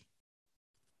permission.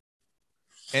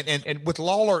 And with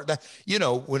Lawler, that, you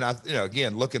know, when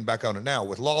again, looking back on it now,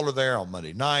 with Lawler there on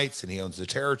Monday nights, and he owns the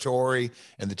territory,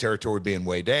 and the territory being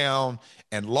way down,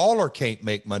 and Lawler can't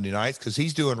make Monday nights because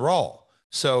he's doing Raw.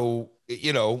 So,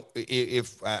 you know,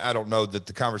 if I don't know that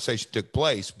the conversation took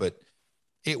place, but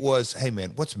it was, hey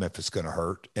man, what's Memphis going to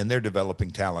hurt? And they're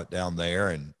developing talent down there.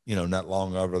 And, you know, not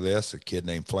long over this, a kid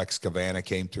named Flex Cavana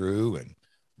came through, and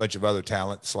bunch of other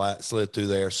talent slid through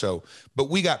there. So,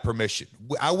 but we got permission.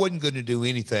 I wasn't going to do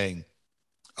anything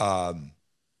to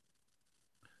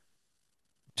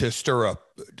stir up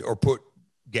or put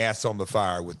gas on the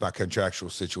fire with my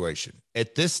contractual situation.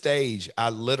 At this stage,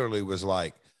 I literally was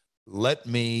like, let's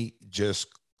just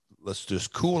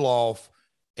cool off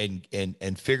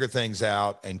and figure things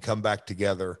out and come back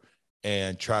together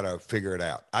and try to figure it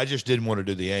out. I just didn't want to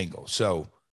do the angle. So,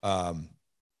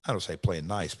 I don't say playing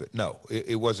nice, but no,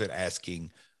 it wasn't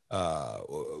asking,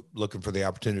 looking for the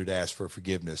opportunity to ask for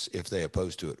forgiveness if they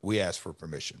opposed to it. We asked for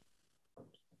permission.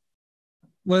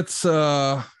 Let's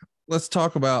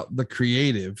talk about the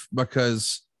creative,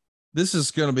 because this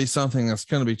is going to be something that's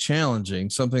going to be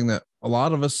challenging, something that a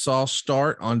lot of us saw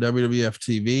start on WWF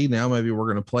TV. Now, maybe we're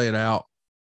going to play it out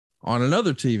on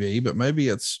another TV, but maybe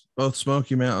it's both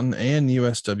Smokey Mountain and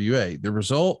USWA. The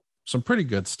result, some pretty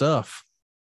good stuff.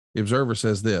 The Observer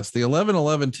says this: the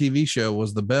 11/11 TV show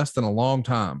was the best in a long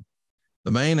time.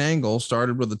 The main angle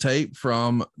started with a tape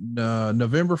from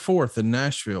November 4th in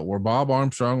Nashville, where Bob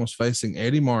Armstrong was facing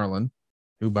Eddie Marlin,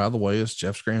 who, by the way, is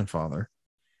Jeff's grandfather.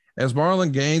 As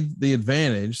Marlin gained the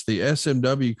advantage, the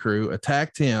SMW crew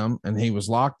attacked him, and he was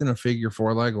locked in a figure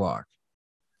 4 leg lock.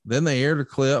 Then they aired a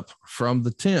clip from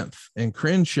the 10th in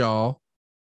Crenshaw,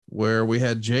 where we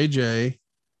had JJ,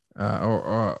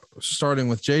 starting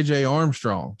with JJ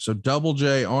Armstrong. So Double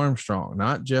J Armstrong,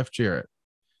 not Jeff Jarrett,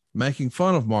 making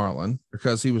fun of Marlin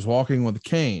because he was walking with a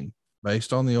cane,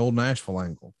 based on the old Nashville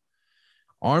angle.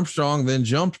 Armstrong then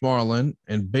jumped Marlin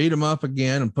and beat him up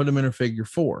again and put him in a figure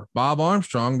 4. Bob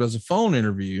Armstrong does a phone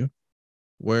interview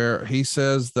where he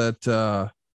says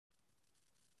that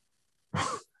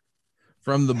from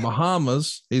from the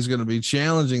Bahamas. He's going to be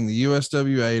challenging the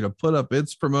USWA to put up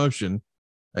its promotion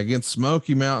against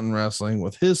Smokey Mountain Wrestling,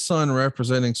 with his son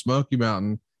representing Smokey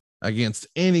Mountain against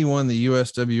anyone the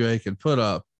USWA could put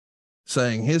up,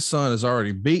 saying his son has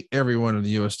already beat everyone in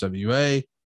the USWA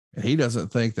and he doesn't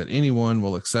think that anyone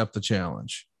will accept the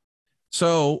challenge.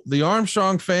 So the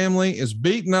Armstrong family is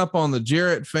beating up on the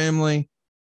Jarrett family,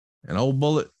 and old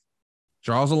Bullet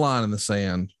draws a line in the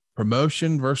sand.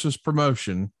 Promotion versus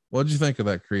promotion. What did you think of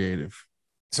that creative?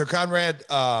 So Conrad,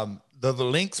 the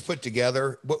links put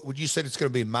together, what would you say it's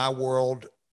going to be?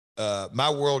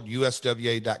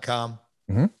 myworlduswa.com.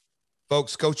 Mm-hmm.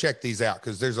 Folks, go check these out,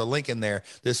 because there's a link in there.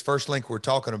 This first link we're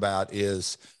talking about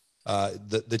is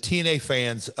the TNA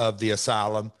fans of the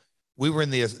Asylum. We were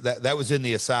in that was in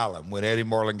the Asylum when Eddie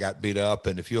Marlin got beat up.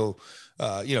 And if you'll,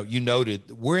 you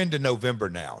noted, we're into November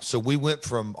now. So we went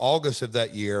from August of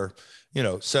that year,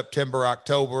 September,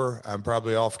 October, I'm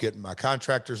probably off getting my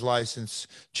contractor's license,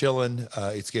 chilling.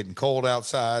 It's getting cold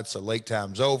outside, so lake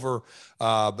time's over.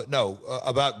 But no,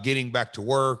 about getting back to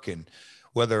work, and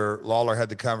whether Lawler had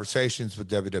the conversations with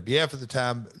WWF at the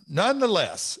time.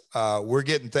 Nonetheless, we're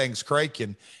getting things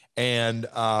cranking, and,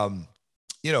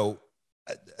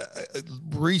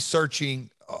 researching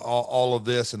all of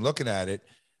this and looking at it,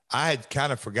 I had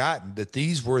kind of forgotten that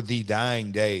these were the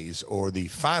dying days, or the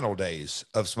final days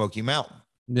of Smokey Mountain.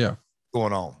 Yeah.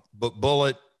 Going on. But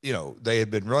Bullet, they had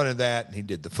been running that, and he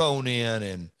did the phone in,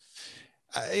 and,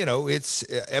 it's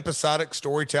episodic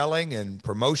storytelling and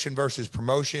promotion versus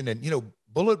promotion. And,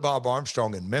 Bullet Bob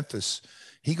Armstrong in Memphis,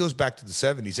 he goes back to the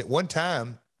 70s. At one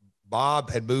time, Bob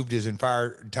had moved his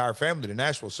entire family to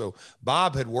Nashville. So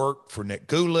Bob had worked for Nick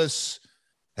Goulas,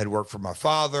 had worked for my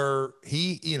father.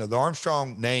 He, the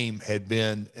Armstrong name had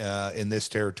been in this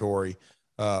territory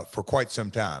for quite some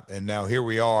time. And now here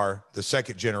we are, the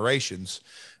second generations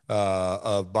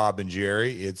of Bob and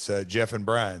Jerry. It's Jeff and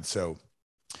Brian. So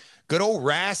good old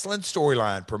wrestling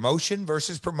storyline, promotion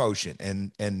versus promotion.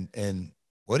 And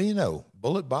what do you know?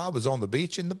 Bullet Bob was on the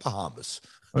beach in the Bahamas.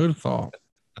 Who'd have thought?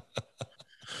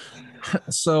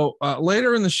 So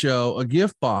later in the show, a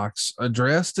gift box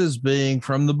addressed as being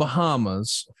from the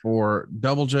Bahamas for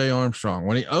Double J Armstrong.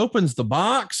 When he opens the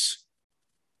box,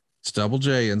 it's Double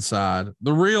J inside.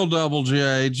 The real Double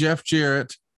J, Jeff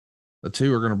Jarrett. The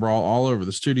two are going to brawl all over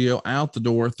the studio, out the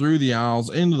door, through the aisles,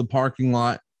 into the parking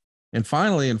lot, and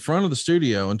finally in front of the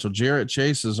studio until Jarrett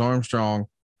chases Armstrong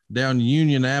down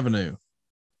Union Avenue.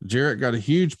 Jarrett got a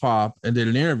huge pop and did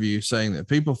an interview saying that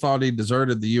people thought he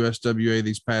deserted the USWA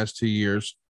these past 2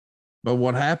 years. But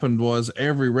what happened was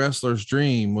every wrestler's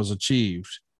dream was achieved.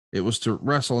 It was to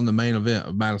wrestle in the main event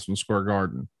of Madison Square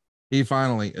Garden. He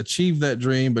finally achieved that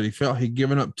dream, but he felt he'd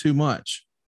given up too much.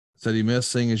 Said he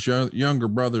missed seeing his younger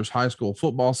brother's high school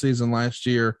football season last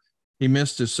year. He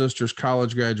missed his sister's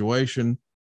college graduation.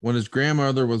 When his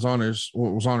grandmother was on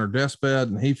her deathbed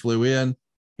and he flew in,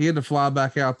 he had to fly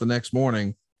back out the next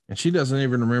morning, and she doesn't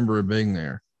even remember it being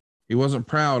there. He wasn't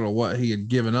proud of what he had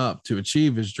given up to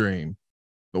achieve his dream.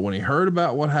 But when he heard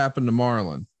about what happened to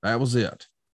Marlon, that was it.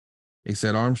 He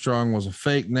said Armstrong was a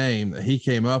fake name that he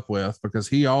came up with because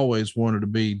he always wanted to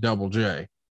be Double J,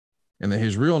 and that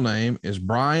his real name is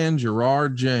Brian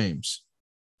Gerard James.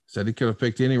 Said he could have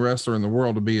picked any wrestler in the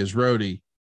world to be his roadie,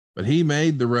 but he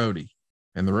made the roadie,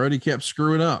 and the roadie kept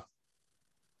screwing up.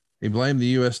 He blamed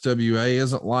the USWA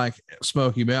isn't like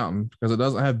Smokey Mountain because it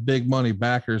doesn't have big money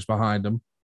backers behind them.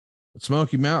 But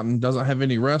Smokey Mountain doesn't have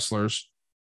any wrestlers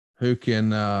who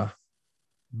can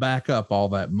back up all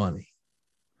that money.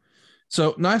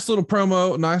 So nice little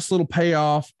promo, nice little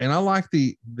payoff. And I like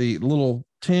the little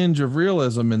tinge of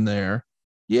realism in there.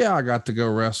 Yeah, I got to go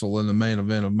wrestle in the main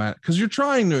event of Matt, because you're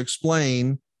trying to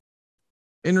explain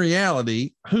in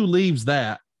reality who leaves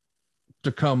that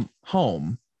to come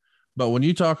home. But when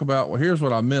you talk about, well, here's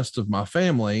what I missed of my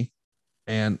family,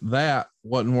 and that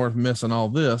wasn't worth missing all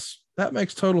this, that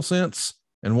makes total sense.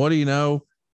 And what do you know?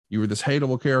 You were this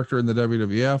hateable character in the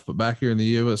WWF, but back here in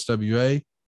the USWA,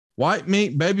 white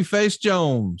meat, babyface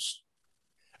Jones.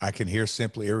 I can hear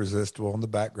Simply Irresistible in the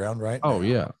background right now. Oh,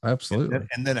 yeah, absolutely.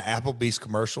 And then an Applebee's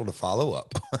commercial to follow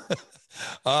up.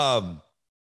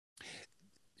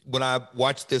 When I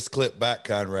watched this clip back,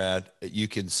 Conrad, you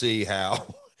can see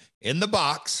how in the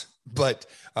box, but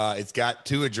it's got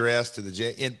to address to the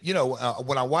J. And,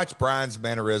 when I watch Brian's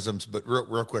mannerisms, but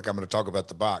real quick, I'm going to talk about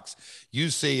the box. You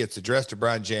see it's addressed to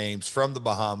Brian James from the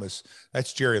Bahamas.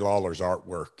 That's Jerry Lawler's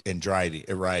artwork and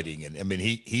writing. And I mean,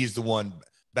 he's the one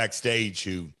backstage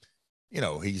who,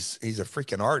 he's a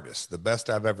freaking artist, the best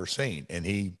I've ever seen. And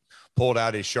he pulled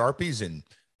out his Sharpies and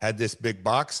had this big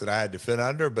box that I had to fit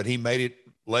under, but he made it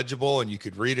legible and you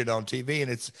could read it on TV.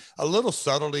 And it's a little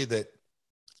subtlety that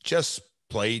just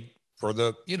played for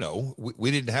the, you know, we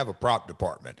didn't have a prop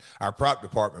department. Our prop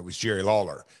department was Jerry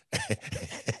Lawler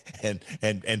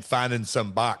and finding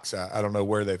some box. I don't know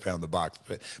where they found the box,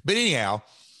 but anyhow,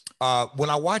 when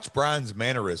I watch Brian's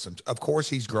mannerisms, of course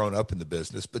he's grown up in the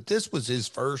business, but this was his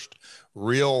first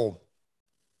real,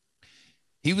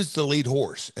 he was the lead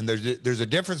horse. And there's a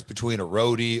difference between a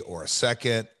roadie or a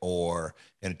second or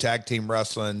in a tag team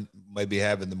wrestling, maybe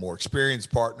having the more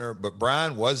experienced partner, but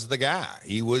Brian was the guy.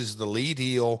 He was the lead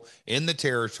heel in the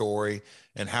territory,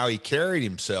 and how he carried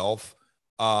himself.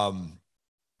 I'm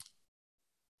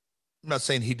not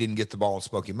saying he didn't get the ball in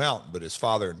Smokey Mountain, but his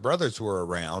father and brothers were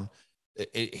around.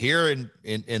 Here in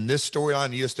this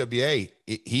storyline, USWA,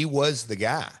 he was the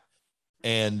guy.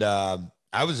 And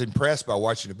I was impressed by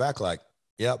watching it back. Like,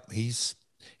 yep, he's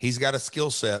got a skill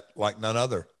set like none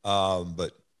other.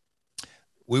 But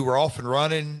we were off and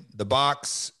running the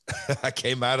box. I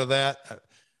came out of that. I'm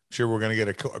sure we're going to get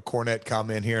a Cornette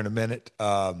comment here in a minute.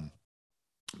 But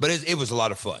it was a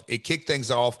lot of fun. It kicked things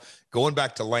off. Going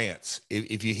back to Lance,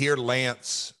 if you hear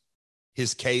Lance,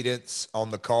 his cadence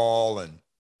on the call, and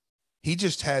he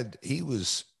just had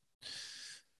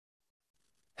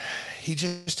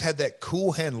that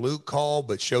cool hand Luke call,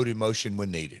 but showed emotion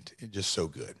when needed. It just so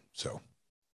good. So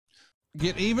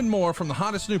get even more from the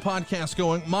hottest new podcast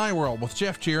going, My World with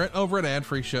Jeff Jarrett, over at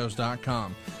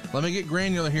adfreeshows.com. Let me get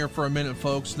granular here for a minute,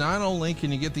 folks. Not only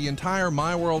can you get the entire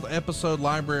My World episode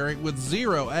library with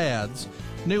 0 ads,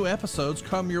 new episodes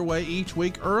come your way each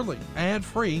week early,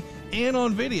 ad-free, and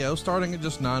on video starting at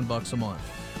just $9 a month.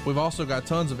 We've also got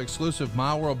tons of exclusive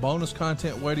My World bonus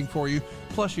content waiting for you,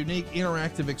 plus unique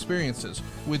interactive experiences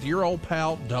with your old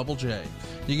pal, Double J.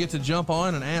 You get to jump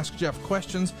on and ask Jeff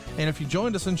questions, and if you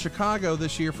joined us in Chicago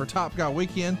this year for Top Guy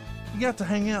Weekend, you got to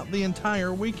hang out the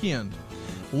entire weekend.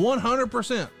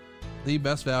 100% the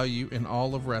best value in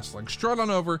all of wrestling. Strut on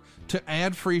over to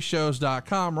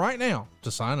adfreeshows.com right now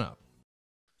to sign up.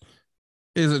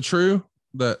 Is it true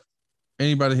that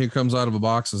anybody who comes out of a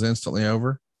box is instantly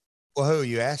over? Well, who are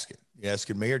you asking? You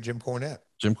asking me or Jim Cornette?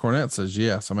 Jim Cornette says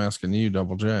yes. I'm asking you,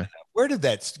 Double J. Where did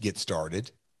that get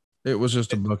started? It was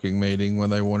just a booking meeting when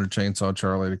they wanted Chainsaw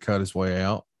Charlie to cut his way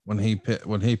out. When he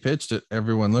pitched it,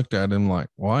 everyone looked at him like,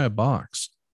 why a box?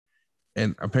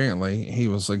 And apparently he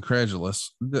was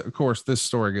incredulous. Of course, this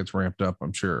story gets ramped up,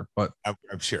 I'm sure. But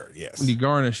I'm sure, yes. When you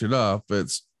garnish it up,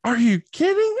 it's, are you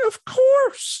kidding? Of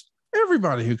course.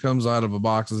 Everybody who comes out of a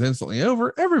box is instantly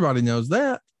over. Everybody knows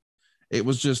that. It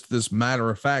was just this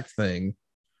matter-of-fact thing.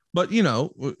 But, you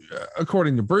know,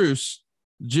 according to Bruce,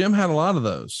 Jim had a lot of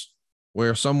those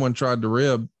where someone tried to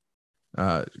rib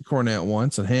Cornette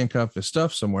once and handcuff his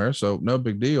stuff somewhere. So no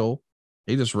big deal.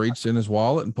 He just reached in his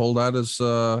wallet and pulled out his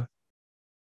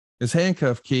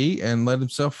handcuff key and let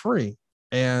himself free.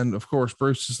 And of course,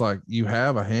 Bruce is like, you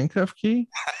have a handcuff key?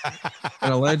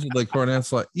 And allegedly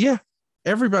Cornette's like, yeah,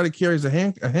 everybody carries a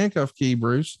handcuff key,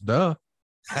 Bruce. Duh.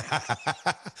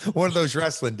 One of those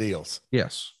wrestling deals.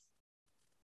 Yes.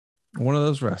 One of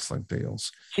those wrestling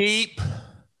deals. Keep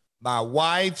my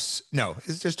wife's. No,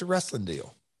 it's just a wrestling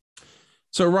deal.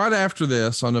 So right after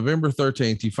this, on November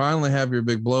 13th, you finally have your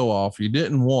big blow off you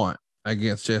didn't want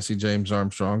against Jesse James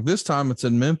Armstrong. This time it's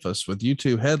in Memphis with you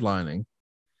two headlining.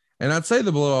 And I'd say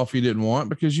the blow off you didn't want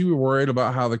because you were worried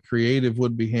about how the creative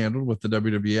would be handled with the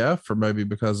WWF, or maybe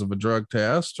because of a drug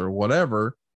test or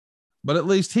whatever. But at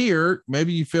least here,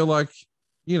 maybe you feel like,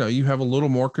 you know, you have a little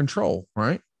more control,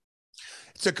 right?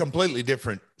 It's a completely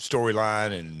different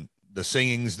storyline, and the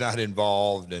singing's not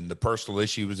involved, and the personal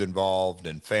issue was involved,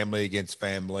 and family against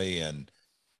family, and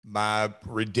my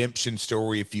redemption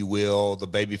story, if you will, the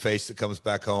babyface that comes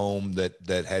back home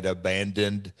that had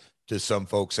abandoned to some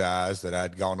folks' eyes, that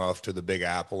I'd gone off to the Big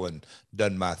Apple and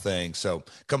done my thing. So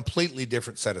completely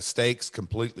different set of stakes,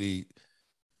 completely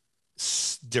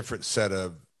different set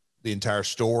of the entire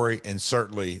story, and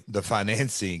certainly the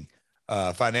financial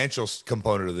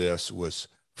component of this was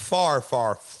far,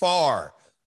 far, far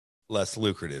less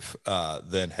lucrative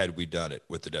than had we done it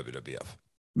with the WWF.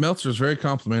 Meltzer's very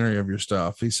complimentary of your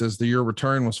stuff. He says that your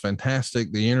return was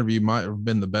fantastic. The interview might have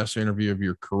been the best interview of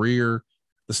your career.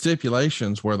 The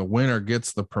stipulations where the winner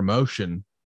gets the promotion.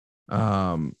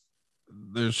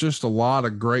 There's just a lot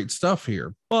of great stuff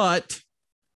here, but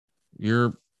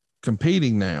you're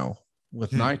competing now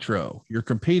with Nitro. You're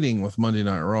competing with Monday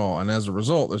Night Raw. And as a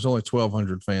result, there's only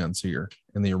 1,200 fans here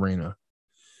in the arena.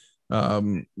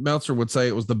 Meltzer would say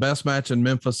it was the best match in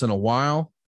Memphis in a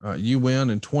while. You win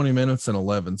in 20 minutes and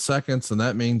 11 seconds. And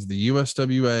that means the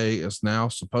USWA is now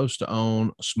supposed to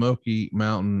own Smokey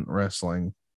Mountain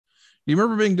Wrestling. you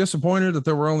remember being disappointed that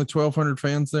there were only 1,200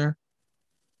 fans there?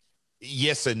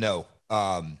 Yes and no.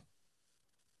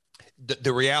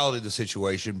 The reality of the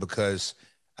situation, because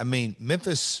I mean,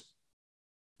 Memphis,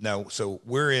 no, so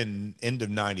we're in end of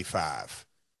 95.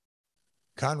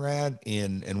 Conrad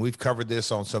and we've covered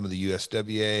this on some of the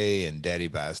USWA and Daddy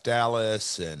Buys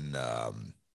Dallas and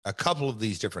a couple of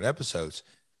these different episodes.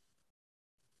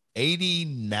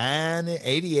 89,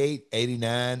 88,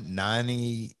 89,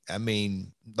 90. I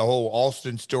mean, the whole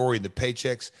Austin story, the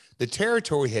paychecks, the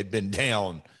territory had been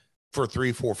down for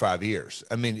 3, 4, 5 years.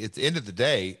 I mean, at the end of the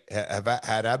day,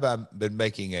 had I been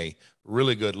making a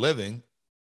really good living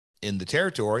in the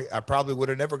territory, I probably would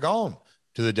have never gone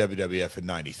to the WWF in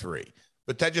 93.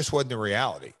 But that just wasn't the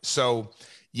reality. So,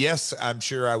 yes, I'm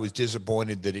sure I was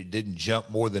disappointed that it didn't jump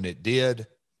more than it did,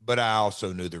 but I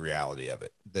also knew the reality of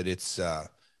it, that it's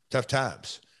tough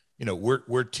times. You know,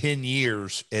 we're 10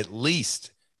 years at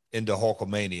least into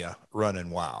Hulkamania running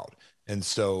wild. And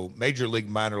so Major League,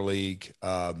 Minor League,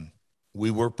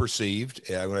 we were perceived,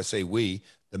 when I say we,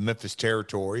 the Memphis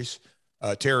territory,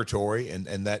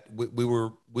 and that we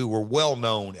were well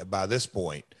known by this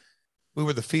point. We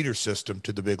were the feeder system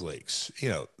to the big leagues, you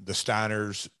know, the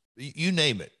Steiners, you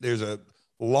name it. There's a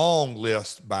long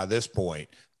list by this point.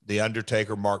 The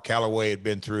Undertaker, Mark Calloway had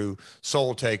been through,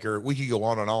 Soul Taker. We could go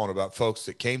on and on about folks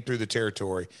that came through the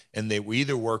territory, and they were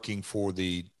either working for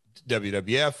the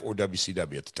WWF or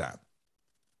WCW at the time.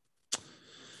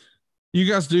 You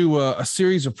guys do a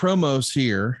series of promos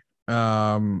here,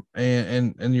 and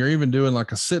you're even doing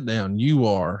like a sit down. You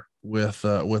are with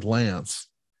Lance.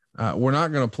 We're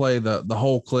not going to play the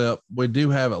whole clip. We do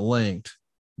have it linked,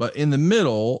 but in the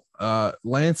middle,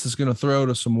 Lance is going to throw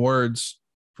to some words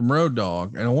from Road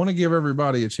Dogg. And I want to give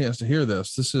everybody a chance to hear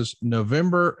this. This is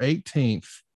November 18th,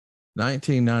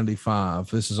 1995.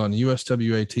 This is on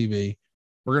USWA TV.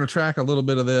 We're going to track a little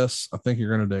bit of this. I think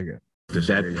you're going to dig it.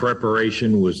 That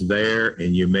preparation was there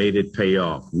and you made it pay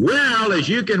off. Well, as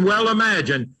you can well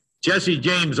imagine, Jesse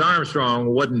James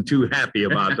Armstrong wasn't too happy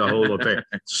about the whole affair.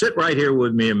 Sit right here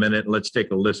with me a minute and let's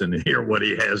take a listen and hear what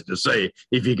he has to say.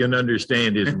 If you can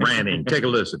understand his ranting, take a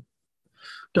listen.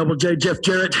 Double J, Jeff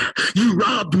Jarrett, you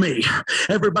robbed me.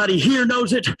 Everybody here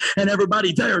knows it, and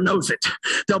everybody there knows it.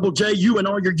 Double J, you and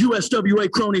all your USWA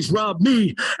cronies robbed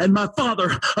me and my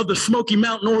father of the Smokey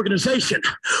Mountain organization.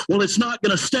 Well, it's not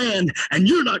going to stand, and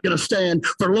you're not going to stand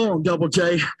for long, Double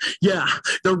J. Yeah,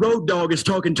 the Road Dogg is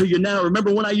talking to you now.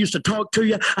 Remember when I used to talk to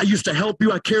you? I used to help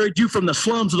you. I carried you from the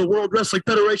slums of the World Wrestling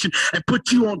Federation and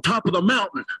put you on top of the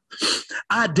mountain.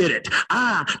 I did it.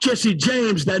 I, Jesse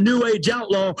James, that new age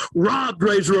outlaw, robbed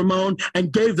Razor Ramon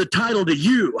and gave the title to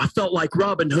you. I felt like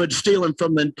Robin Hood stealing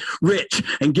from the rich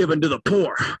and giving to the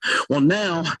poor. Well,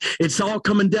 now it's all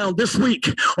coming down this week.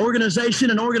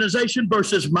 Organization and organization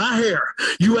versus my hair.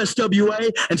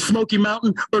 USWA and Smokey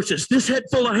Mountain versus this head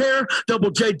full of hair.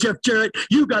 Double J, Jeff Jarrett,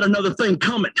 you got another thing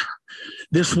coming.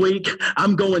 This week,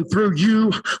 I'm going through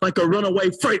you like a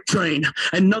runaway freight train,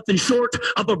 and nothing short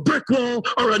of a brick wall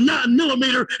or a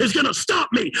 9mm is going to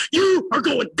stop me. You are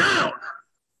going down.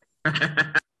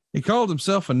 He called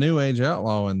himself a new age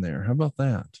outlaw in there. How about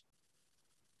that?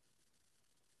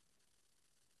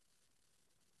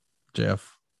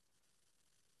 Jeff,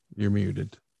 you're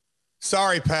muted.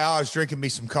 Sorry, pal. I was drinking me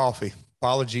some coffee.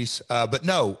 Apologies. But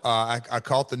no, I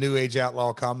called the new age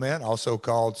outlaw comment. Also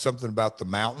called something about the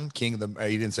mountain, king of the,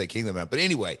 he didn't say king of the mountain, but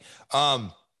anyway.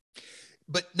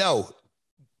 But no,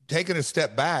 taking a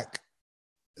step back,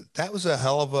 that was a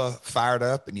hell of a fired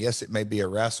up. And yes, it may be a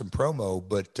wrestling promo,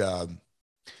 but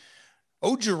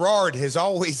Gerard has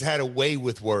always had a way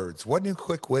with words. Wasn't it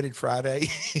Quick-Witted Friday?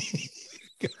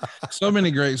 So many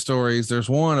great stories. There's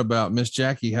one about Miss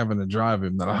Jackie having to drive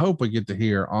him that I hope we get to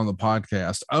hear on the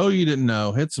podcast. Oh, you didn't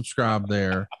know? Hit subscribe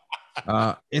there.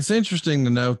 It's interesting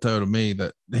to note, though, to me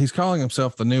that he's calling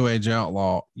himself the new age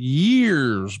outlaw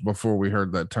years before we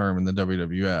heard that term in the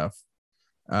WWF.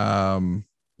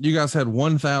 You guys had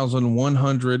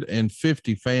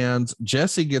 1,150 fans.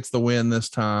 Jesse gets the win this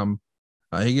time.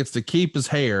 He gets to keep his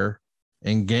hair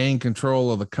and gain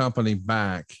control of the company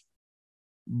back.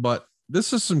 But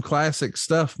this is some classic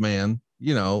stuff, man.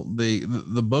 You know, the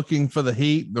booking for the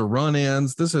heat, the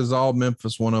run-ins. This is all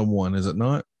Memphis 101, is it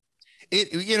not?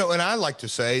 You know, and I like to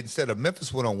say, instead of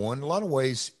Memphis 101, in a lot of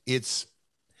ways, it's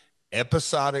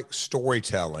episodic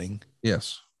storytelling.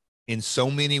 Yes. In so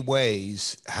many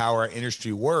ways, how our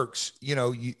industry works. You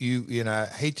know, you I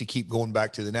hate to keep going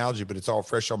back to the analogy, but it's all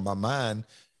fresh on my mind.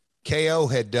 KO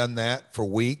had done that for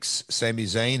weeks. Sami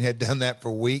Zayn had done that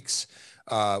for weeks.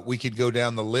 We could go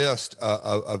down the list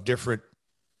of different,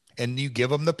 and you give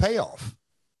them the payoff.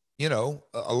 You know,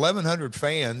 1,100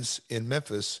 fans in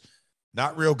Memphis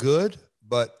not real good,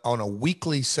 but on a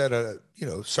weekly set of,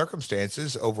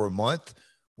 circumstances over a month,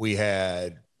 we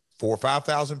had 4,000 or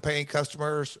 5,000 paying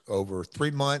customers over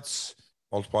 3 months,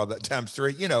 multiply that times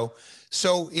 3,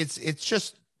 so it's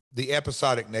just the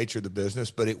episodic nature of the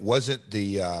business, but it wasn't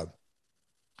the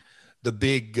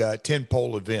big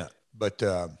 10-pole event. But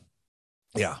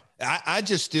yeah, I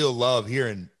just still love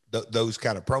hearing those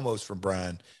kind of promos from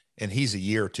Brian, and he's a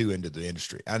year or two into the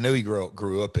industry. I know he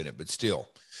grew up in it, but still.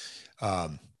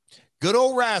 Good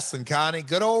old wrestling, Connie.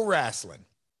 Good old wrestling.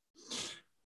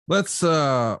 Let's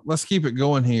keep it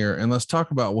going here, and let's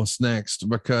talk about what's next,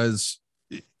 because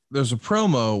there's a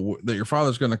promo that your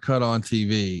father's going to cut on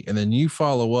TV, and then you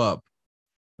follow up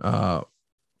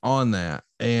on that.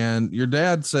 And your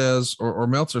dad says, or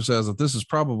Meltzer says, that this is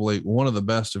probably one of the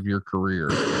best of your career.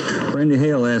 Randy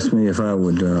Hale asked me if I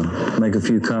would make a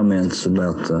few comments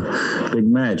about the big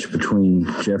match between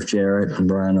Jeff Jarrett and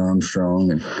Brian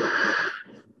Armstrong, and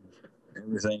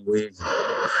everything we've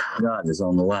got is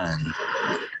on the line.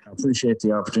 I appreciate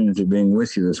the opportunity of being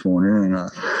with you this morning.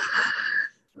 And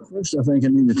first, I think I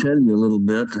need to tell you a little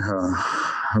bit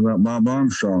about Bob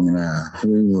Armstrong and I.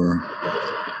 We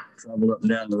traveled up and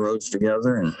down the roads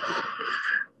together, and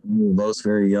we were both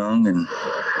very young. And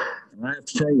I have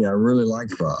to tell you, I really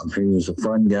liked Bob. He was a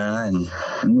fun guy, and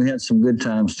we had some good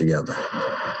times together.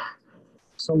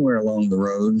 Somewhere along the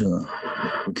road,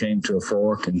 we came to a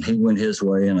fork, and he went his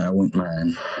way, and I went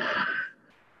mine.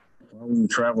 While we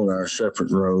traveled our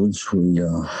separate roads, we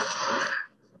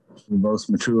both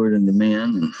matured into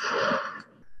men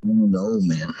and into old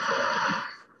men.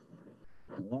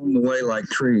 Along the way, like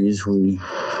trees, we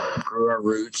grew our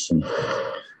roots, and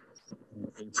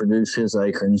he produced his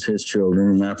acorns, his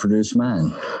children, and I produced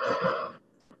mine.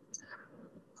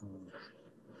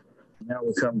 Now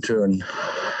we come to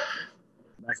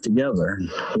back together.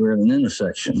 We're at an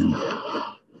intersection.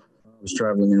 I was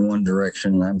traveling in one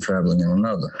direction, and I'm traveling in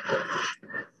another.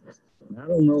 I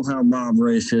don't know how Bob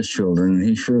raised his children, and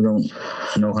he sure don't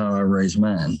know how I raised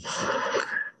mine.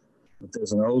 But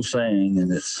there's an old saying,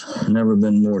 and it's never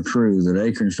been more true, that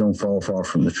acorns don't fall far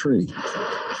from the tree.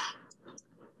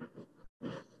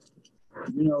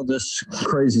 This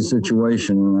crazy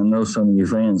situation, and I know some of you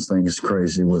fans think it's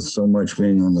crazy with so much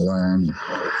being on the line,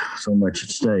 so much at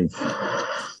stake.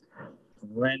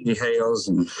 Randy Hales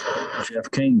and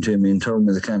Jeff came to me and told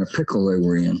me the kind of pickle they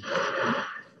were in.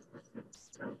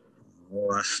 Oh,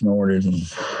 I snorted and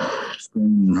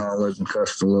screamed and hollered and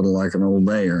cussed a little like an old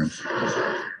bear.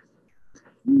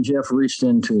 And Jeff reached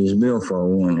into his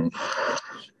billfold and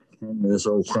handed me this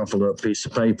old crumpled up piece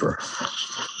of paper.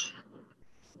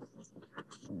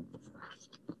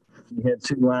 He had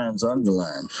 2 lines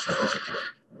underlined.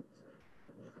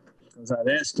 Because I'd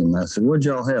asked him, I said, what'd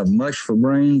y'all have, mush for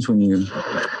brains when you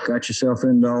got yourself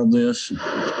into all this? He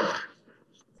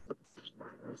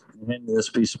handed me this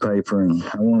piece of paper, and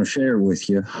I want to share with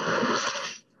you.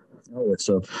 Oh, it's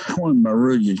a poem by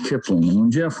Rudyard Kipling. And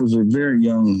when Jeff was a very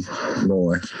young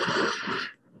boy,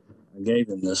 I gave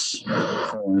him this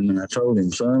poem, and I told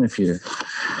him, son, if you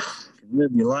can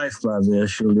live your life by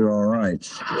this, you'll do all right.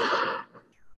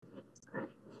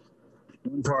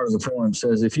 One part of the poem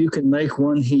says, if you can make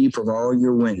one heap of all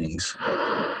your winnings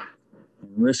and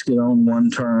risk it on one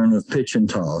turn of pitch and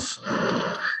toss,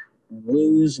 and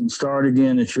lose and start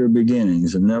again at your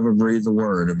beginnings and never breathe a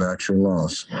word about your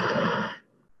loss. I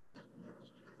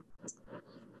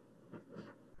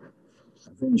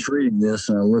finished reading this,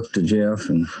 and I looked at Jeff,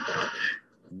 and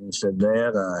he said,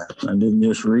 Dad, I didn't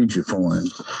just read your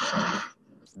poem.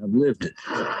 I've lived it.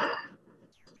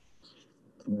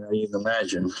 You can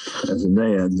imagine, as a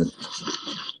dad, that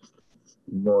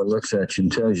the boy looks at you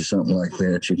and tells you something like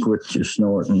that, you quit your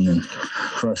snorting and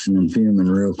fussing and fuming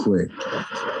real quick.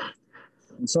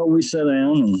 And so we sat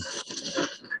down and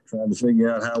tried to figure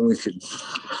out how we could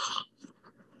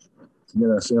get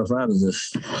ourselves out of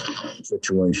this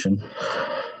situation.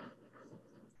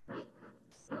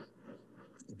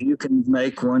 If you can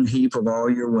make one heap of all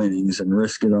your winnings and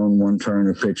risk it on one turn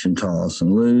of pitch and toss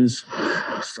and lose,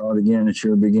 start again at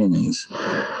your beginnings.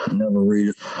 Never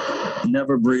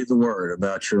breathe a word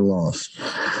about your loss.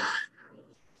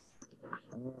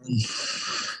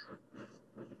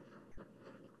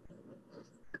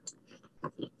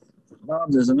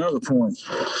 Bob, there's another point,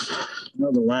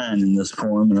 another line in this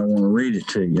poem, and I want to read it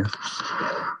to you.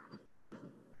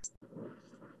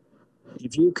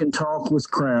 If you can talk with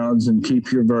crowds and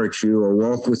keep your virtue, or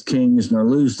walk with kings nor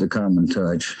lose the common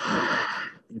touch,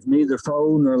 if neither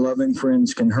foe nor loving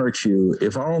friends can hurt you,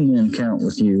 if all men count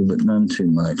with you but none too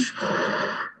much,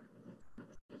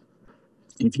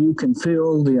 If you can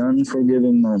feel the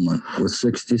unforgiving moment with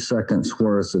 60 seconds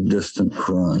worth of distant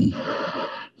run,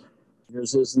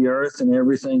 yours is the earth and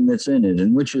everything that's in it,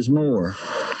 and which is more,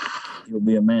 you'll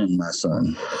be a man, my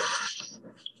son.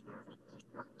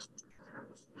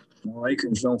 Well,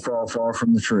 acorns don't fall far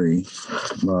from the tree,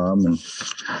 Bob, and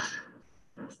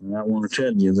I want to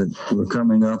tell you that we're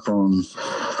coming up on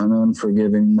an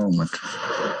unforgiving moment.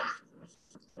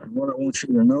 And what I want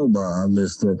you to know, Bob,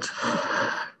 is that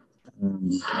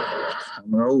I'm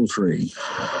an old tree.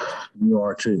 You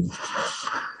are too.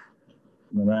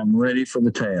 But I'm ready for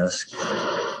the task.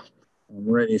 I'm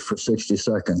ready for 60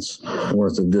 seconds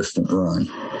worth of distant run.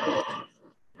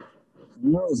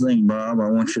 Another thing, Bob,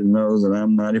 I want you to know that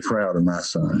I'm mighty proud of my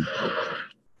son.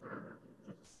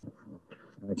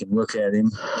 I can look at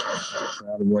him,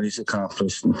 proud of what he's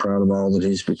accomplished and proud of all that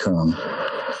he's become.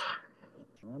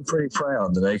 I'm pretty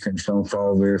proud that acorns don't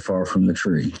fall very far from the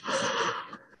tree.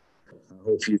 I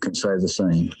hope you can say the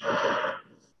same.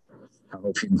 I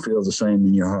hope you can feel the same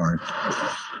in your heart.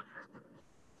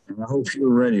 And I hope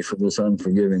you're ready for this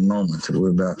unforgiving moment that we're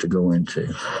about to go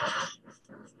into.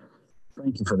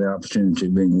 Thank you for the opportunity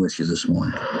of being with you this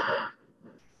morning.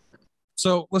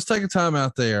 So let's take a time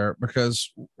out there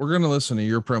because we're going to listen to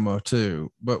your promo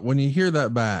too. But when you hear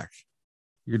that back,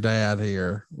 your dad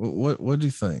here, what do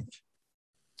you think?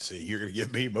 See, you're going to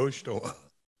get me emotional.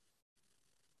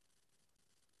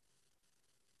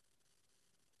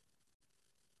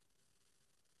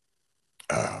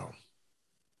 Oh.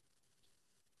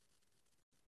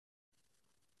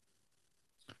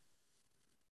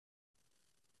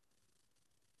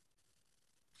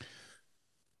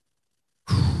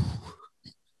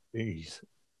 Jeez.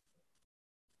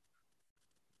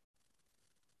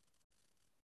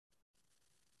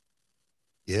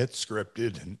 Yeah, it's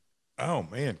scripted, and oh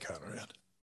man, Conrad.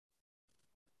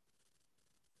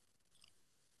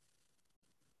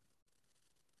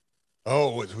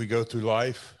 Oh, as we go through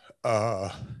life,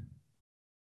 why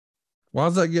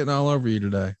is that getting all over you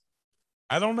today?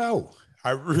 I don't know.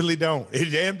 I really don't.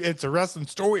 It's a wrestling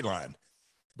storyline,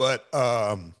 but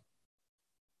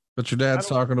your dad's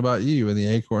talking about you and the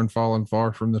acorn falling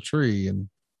far from the tree, and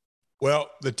well,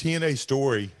 the TNA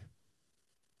story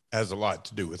has a lot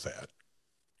to do with that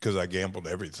because I gambled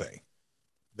everything.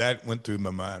 That went through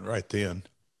my mind right then.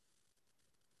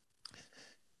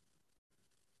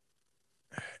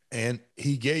 And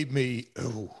he gave me,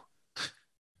 oh,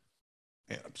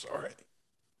 man, I'm sorry.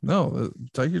 No,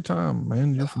 take your time,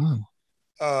 man. You're fine.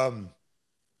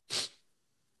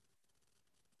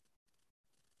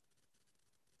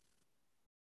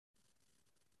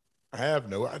 I have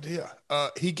no idea.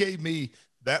 He gave me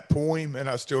that poem, and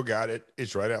I still got it.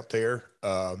 It's right out there.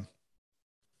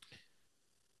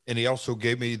 And he also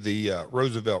gave me the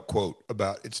Roosevelt quote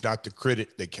about it's not the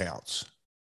critic that counts.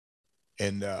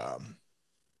 And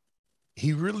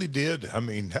he really did. I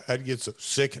mean, I'd get so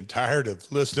sick and tired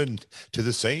of listening to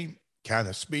the same kind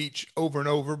of speech over and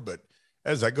over. But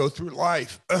as I go through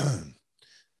life,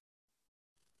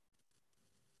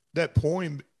 that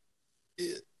poem,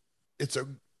 it's a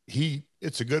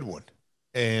good one.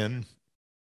 And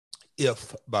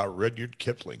If by Rudyard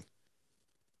Kipling.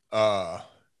 And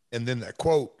then that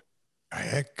quote,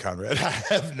 Conrad, I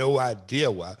have no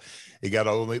idea why it got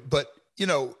all over me. But, you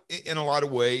know, in a lot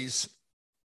of ways,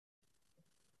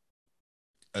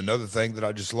 another thing that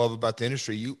I just love about the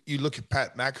industry, you look at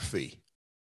Pat McAfee.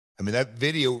 I mean, that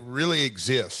video really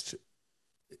exists.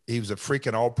 He was a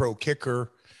freaking all-pro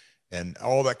kicker and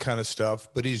all that kind of stuff.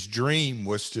 But his dream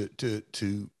was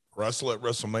to wrestle at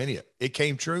WrestleMania. It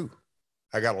came true.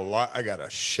 I got a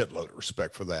shitload of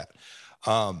respect for that.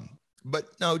 But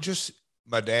no, just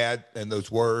my dad and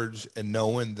those words and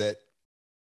knowing that,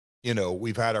 you know,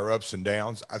 we've had our ups and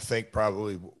downs. I think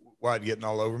probably why it's getting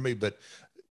all over me, but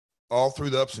all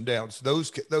through the ups and downs,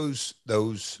 those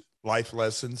life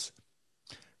lessons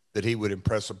that he would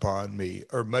impress upon me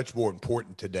are much more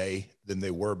important today than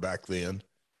they were back then.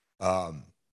 Conrad,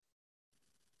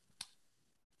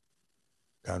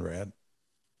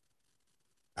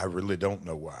 I really don't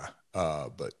know why,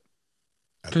 but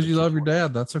because you love your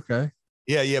dad, that's okay.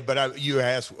 Yeah. But you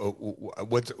asked,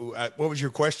 what was your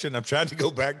question? I'm trying to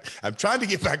go back. I'm trying to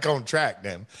get back on track,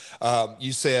 then.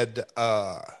 You said,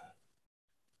 how'd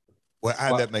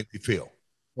that make me feel?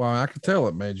 Well, I could tell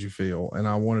it made you feel, and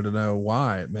I wanted to know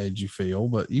why it made you feel,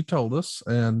 but you told us,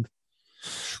 and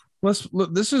let's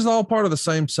look. This is all part of the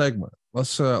same segment.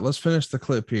 Let's finish the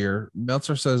clip here.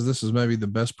 Meltzer says this is maybe the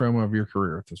best promo of your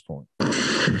career at this point.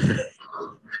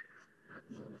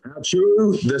 How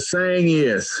true the saying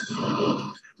is,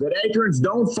 that acorns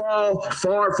don't fall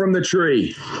far from the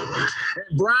tree.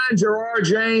 And Brian Gerard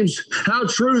James, how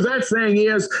true that saying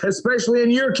is, especially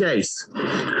in your case,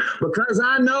 because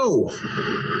I know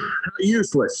how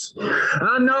useless.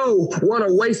 I know what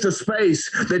a waste of space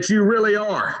that you really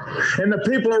are. And the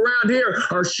people around here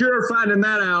are sure finding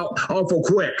that out awful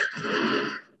quick.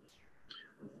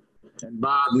 And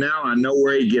Bob, now I know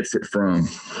where he gets it from,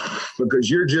 because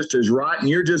you're just as rotten,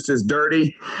 you're just as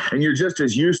dirty, and you're just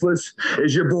as useless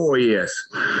as your boy is.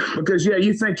 Because, yeah,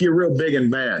 you think you're real big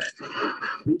and bad.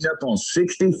 Beating up on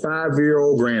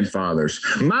 65-year-old grandfathers.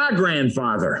 My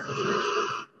grandfather.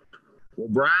 Well,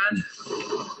 Brian,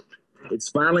 it's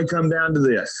finally come down to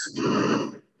this.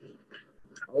 A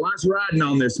lot's riding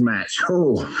on this match.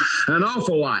 Oh, an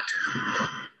awful lot.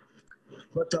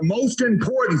 But the most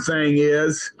important thing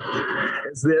is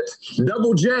that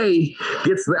Double J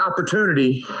gets the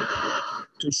opportunity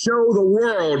to show the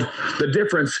world the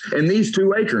difference in these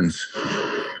two acorns.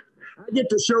 I get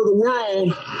to show the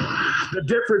world the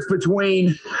difference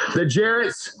between the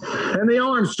Jarretts and the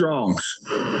Armstrongs.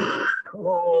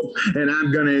 Oh, and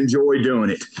I'm going to enjoy doing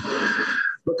it.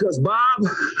 Because, Bob,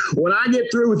 when I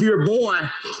get through with your boy,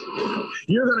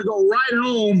 you're going to go right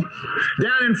home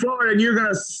down in Florida, and you're going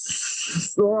to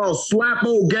slap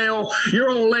old Gail,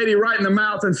 your old lady, right in the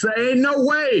mouth and say, ain't no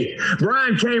way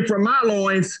Brian came from my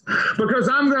loins, because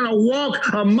I'm going to walk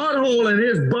a mud hole in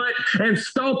his butt and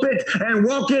stomp it and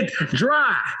walk it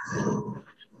dry.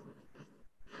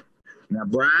 Now,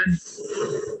 Brian,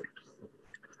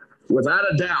 without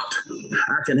a doubt,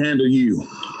 I can handle you.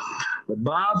 But,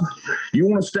 Bob, you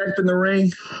want to step in the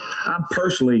ring? I'm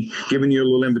personally giving you a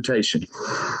little invitation.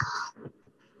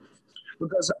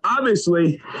 Because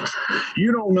obviously,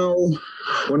 you don't know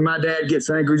when my dad gets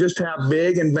angry just how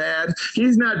big and bad.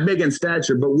 He's not big in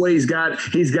stature, but what he's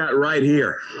got right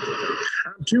here.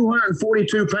 I'm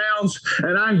 242 pounds,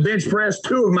 and I'm bench pressed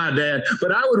 2 of my dad.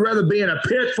 But I would rather be in a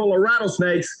pit full of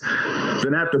rattlesnakes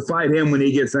than have to fight him when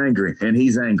he gets angry, and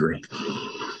he's angry.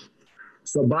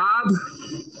 So, Bob,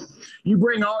 you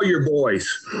bring all your boys.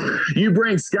 You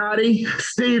bring Scotty,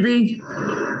 Stevie,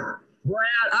 Brad,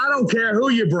 I don't care who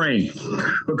you bring,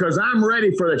 because I'm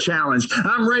ready for the challenge.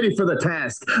 I'm ready for the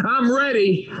task. I'm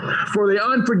ready for the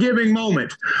unforgiving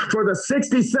moment, for the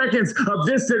 60 seconds of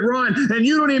distant run. And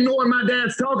you don't even know what my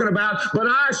dad's talking about, but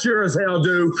I sure as hell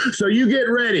do. So you get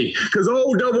ready, because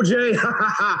old Double J,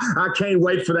 I can't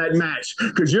wait for that match,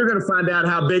 because you're going to find out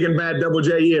how big and bad Double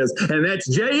J is. And that's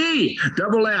J-E,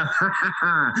 double F,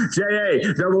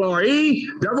 J-A, double R-E,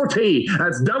 double T.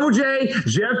 That's Double J,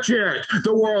 Jeff Jarrett,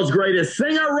 the world's greatest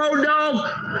singer, road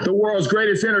dog, the world's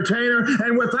greatest entertainer,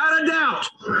 and without a doubt,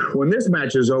 when this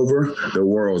match is over, the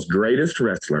world's greatest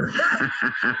wrestler.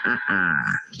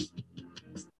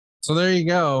 So there you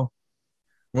go.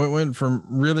 We went from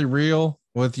really real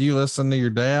with you listening to your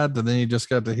dad, and then you just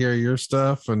got to hear your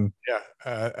stuff. And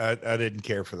yeah, I didn't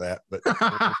care for that, but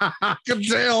I could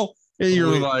tell you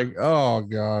were like, oh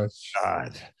gosh.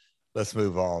 God. Let's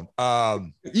move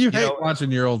on. You hate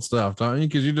watching your old stuff, don't you?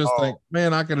 Because you just think,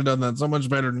 man, I could have done that so much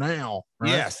better now.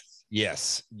 Right?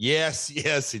 Yes, and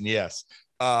yes.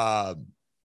 Yeah,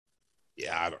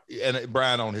 and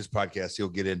Brian on his podcast, he'll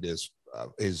get into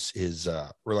his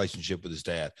relationship with his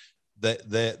dad.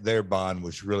 Their bond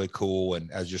was really cool, and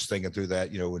I was just thinking through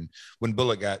that. You know, when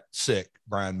Bullock got sick,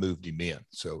 Brian moved him in,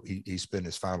 so he spent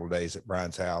his final days at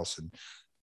Brian's house, and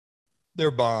their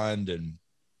bond and.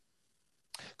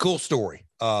 Cool story.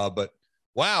 But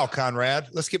wow, Conrad,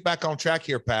 let's get back on track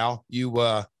here, pal. You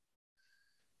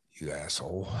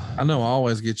asshole. I know I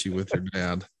always get you with your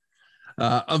dad.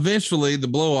 Eventually the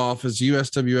blow off is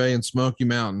USWA and Smokey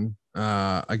Mountain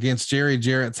against Jerry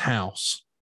Jarrett's house.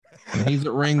 And he's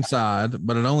at ringside,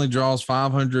 but it only draws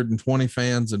 520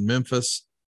 fans in Memphis.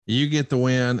 You get the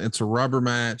win. It's a rubber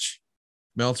match.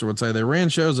 Meltzer would say they ran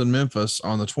shows in Memphis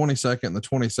on the 22nd and the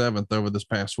 27th over this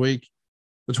past week.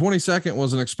 The 22nd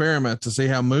was an experiment to see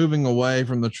how moving away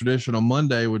from the traditional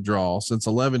Monday would draw, since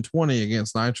 11:20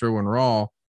 against Nitro and Raw,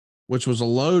 which was a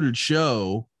loaded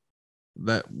show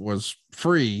that was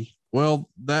free. Well,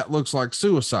 that looks like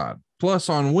suicide. Plus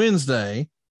on Wednesday,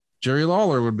 Jerry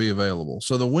Lawler would be available.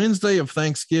 So the Wednesday of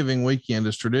Thanksgiving weekend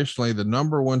is traditionally the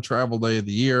 #1 travel day of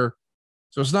the year.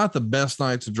 So it's not the best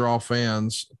night to draw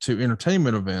fans to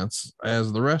entertainment events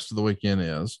as the rest of the weekend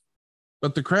is.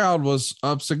 But the crowd was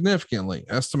up significantly,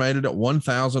 estimated at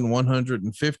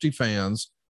 1,150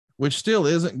 fans, which still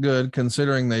isn't good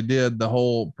considering they did the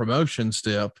whole promotion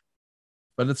step.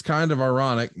 But it's kind of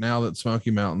ironic now that Smokey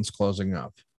Mountain's closing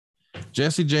up.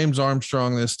 James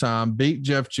Armstrong this time beat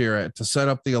Jeff Jarrett to set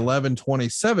up the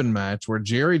 11:27 match, where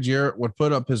Jerry Jarrett would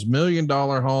put up his $1 million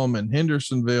home in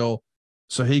Hendersonville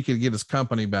so he could get his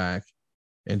company back.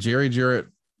 And Jerry Jarrett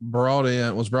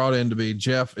was brought in to be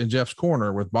Jeff in Jeff's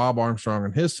corner with Bob Armstrong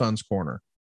in his son's corner.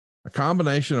 A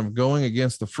combination of going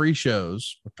against the free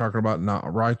shows, we're talking about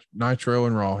Nitro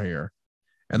and Raw here,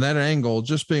 and that angle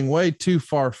just being way too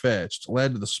far-fetched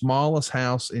led to the smallest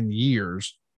house in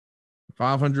years,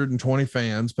 520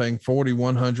 fans paying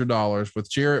 $4,100, with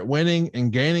Jarrett winning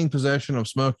and gaining possession of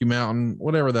Smokey Mountain,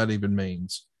 whatever that even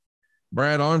means.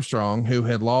 Brad Armstrong, who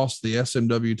had lost the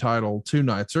SMW title 2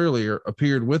 nights earlier,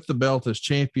 appeared with the belt as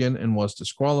champion and was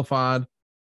disqualified.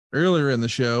 Earlier in the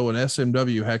show, when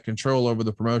SMW had control over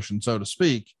the promotion, so to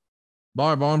speak,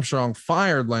 Bob Armstrong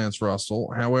fired Lance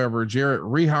Russell. However, Jarrett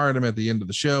rehired him at the end of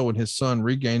the show when his son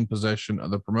regained possession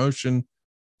of the promotion.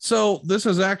 So this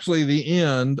is actually the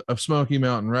end of Smokey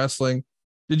Mountain Wrestling.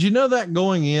 Did you know that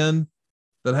going in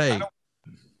that, hey,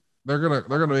 they're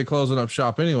gonna be closing up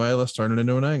shop anyway? Let's turn it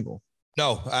into an angle.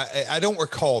 No, I don't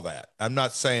recall that. I'm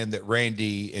not saying that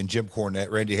Randy Hales and Jim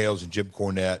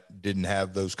Cornette didn't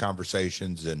have those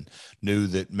conversations and knew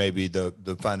that maybe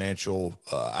the financial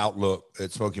outlook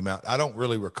at Smokey Mountain. I don't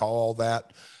really recall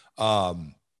that.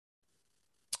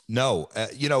 No,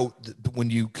 when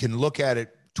you can look at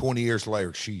it 20 years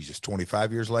later,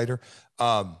 25 years later,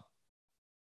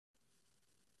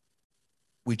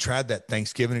 we tried that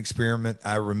Thanksgiving experiment.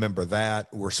 I remember that.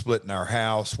 We're splitting our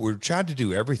house. We're trying to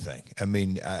do everything. I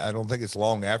mean, I don't think it's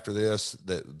long after this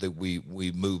that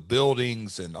we moved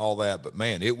buildings and all that. But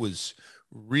man, it was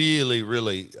really,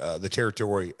 really the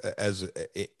territory as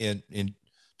in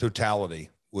totality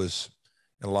was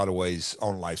in a lot of ways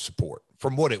on life support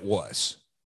from what it was.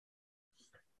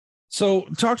 So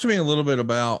talk to me a little bit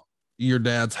about your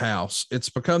dad's house. It's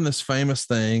become this famous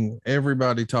thing.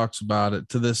 Everybody talks about it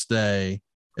to this day.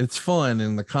 It's fun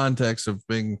in the context of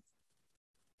being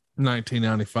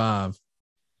 1995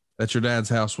 that your dad's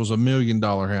house was $1 million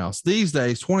house. These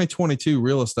days, 2022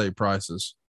 real estate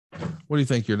prices. What do you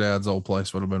think your dad's old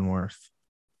place would have been worth?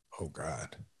 Oh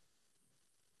God.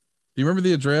 Do you remember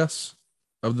the address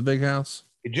of the big house?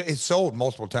 It sold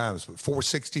multiple times, but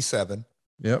 467.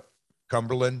 Yep.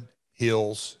 Cumberland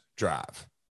Hills Drive.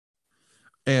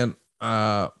 And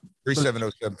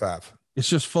 37075. It's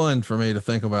just fun for me to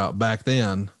think about back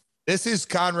then. This is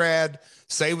Conrad,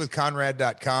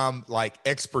 savewithconrad.com, like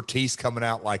expertise coming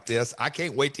out like this. I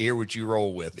can't wait to hear what you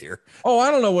roll with here. Oh, I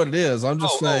don't know what it is. I'm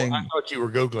just saying. I thought you were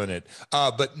Googling it.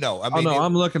 But no, I mean,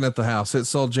 I'm looking at the house. It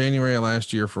sold January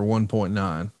last year for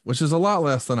 1.9, which is a lot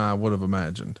less than I would have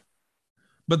imagined.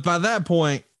 But by that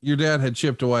point, your dad had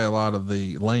chipped away a lot of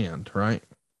the land, right?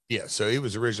 Yeah, so it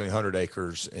was originally 100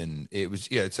 acres, and it was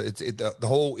the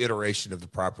whole iteration of the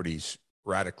properties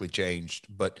radically changed.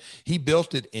 But he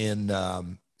built it in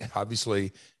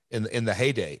obviously in the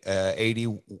heyday,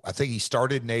 80. I think he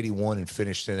started in 81 and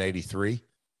finished in 83.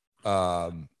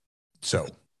 So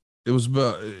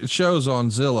it shows on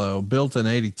Zillow, built in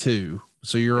 82.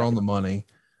 So you're on the money.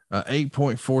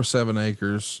 8.47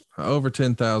 acres, over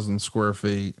 10,000 square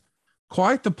feet.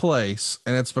 Quite the place,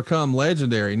 and it's become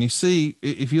legendary. And you see,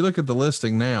 if you look at the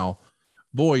listing now,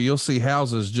 boy, you'll see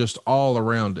houses just all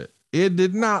around it. It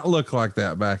did not look like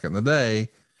that back in the day.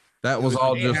 That was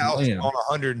all just land. On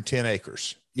 110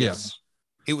 acres. Yes.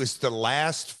 It was the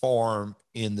last farm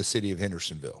in the city of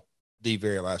Hendersonville, the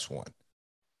very last one.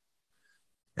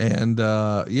 And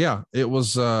it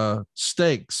was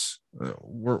stakes.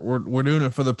 We're doing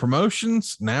it for the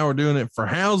promotions. Now we're doing it for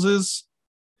houses.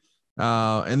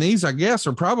 And these, I guess,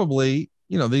 are probably,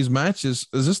 these matches.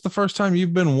 Is this the first time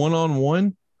you've been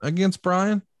one-on-one against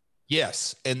Brian?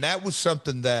 Yes. And that was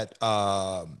something that,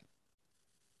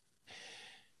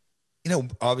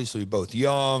 obviously both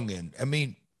young, and I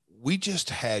mean, we just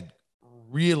had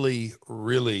really,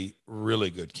 really,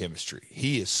 really good chemistry.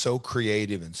 He is so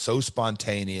creative and so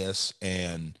spontaneous,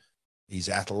 and he's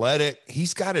athletic.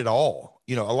 He's got it all.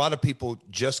 A lot of people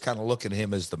just kind of look at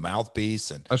him as the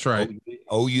mouthpiece, and that's right.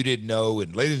 Oh, you didn't know.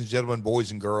 And ladies and gentlemen,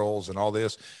 boys and girls, and all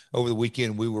this. Over the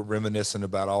weekend, we were reminiscing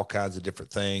about all kinds of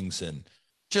different things. And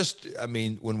just, I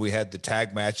mean, when we had the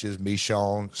tag matches, me,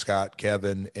 Sean, Scott,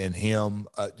 Kevin, and him,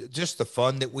 just the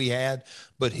fun that we had.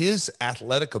 But his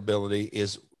athletic ability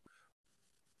is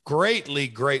greatly,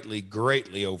 greatly,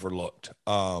 greatly overlooked.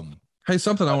 Hey,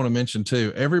 something I want to mention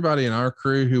too. Everybody in our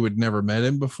crew who had never met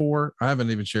him before, I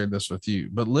haven't even shared this with you,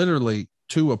 but literally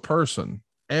to a person,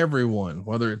 everyone,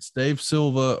 whether it's Dave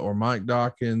Silva or Mike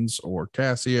Dawkins or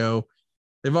Cassio,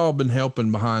 they've all been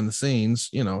helping behind the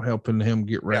scenes, helping him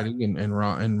get ready and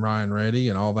Ryan ready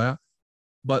and all that.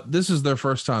 But this is their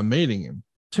first time meeting him.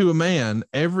 To a man,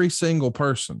 every single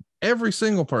person,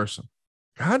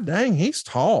 God dang, he's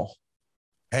tall.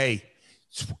 Hey,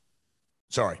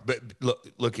 sorry, but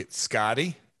look at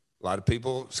Scotty. A lot of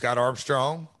people, Scott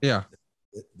Armstrong. Yeah.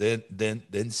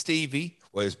 Then Stevie.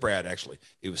 Well, it's Brad actually.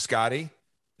 It was Scotty,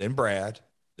 then Brad,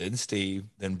 then Steve,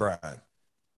 then Brian.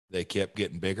 They kept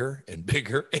getting bigger and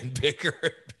bigger and bigger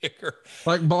and bigger.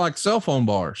 Like cell phone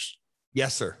bars.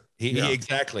 Yes, sir. He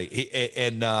exactly.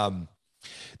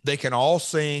 They can all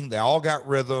sing. They all got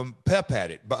rhythm. Pep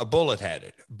had it, but Bullet had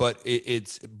it. But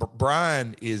it's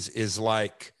Brian is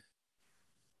like,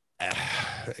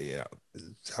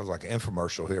 sounds like an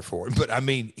infomercial here for him. But I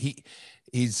mean,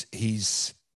 he's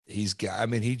got. I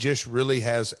mean, he just really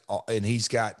has, and he's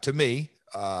got, to me.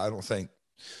 I don't think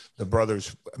the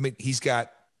brothers. I mean, he's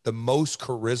got the most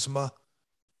charisma.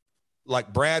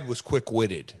 Like Brad was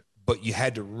quick-witted, but you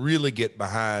had to really get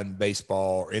behind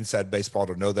baseball or inside baseball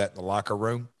to know that in the locker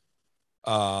room.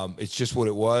 It's just what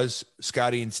it was.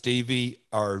 Scotty and Stevie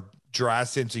are dry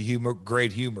sense of humor,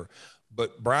 great humor,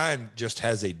 but Brian just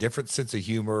has a different sense of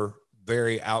humor,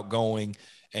 very outgoing,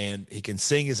 and he can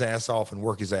sing his ass off and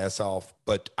work his ass off.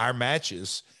 But our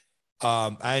matches,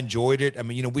 I enjoyed it. I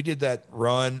mean, we did that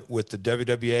run with the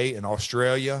WWA in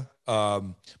Australia.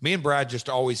 Me and Brad just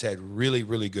always had really,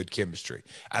 really good chemistry.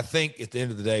 I think at the end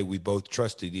of the day, we both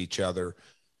trusted each other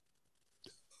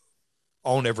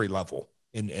on every level.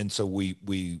 And so we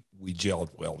gelled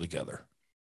well together.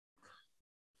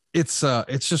 It's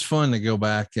just fun to go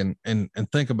back and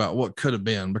think about what could have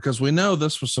been, because we know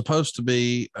this was supposed to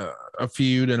be a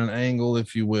feud and an angle,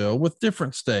 if you will, with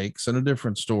different stakes and a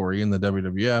different story in the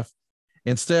WWF.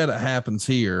 Instead, it happens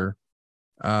here.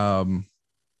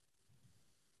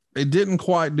 It didn't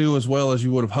quite do as well as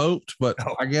you would have hoped, but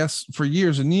I guess for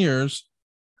years and years,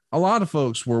 a lot of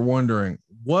folks were wondering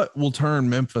what will turn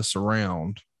Memphis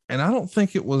around. And I don't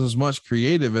think it was as much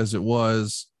creative as it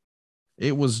was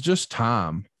just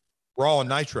time. Raw and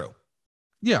Nitro.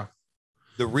 Yeah.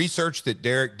 The research that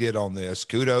Derek did on this,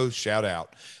 kudos, shout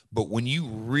out. But when you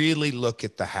really look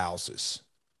at the houses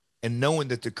and knowing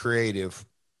that the creative,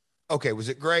 okay, was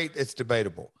it great? It's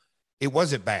debatable. It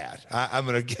wasn't bad. I'm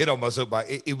going to get on my soapbox.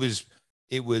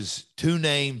 It was two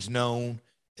names known.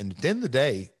 And at the end of the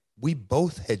day, we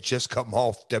both had just come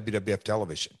off WWF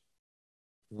television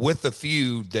with a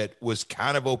feud that was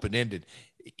kind of open-ended.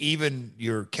 Even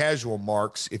your casual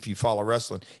marks, if you follow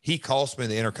wrestling, he cost me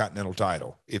the Intercontinental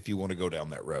title, if you want to go down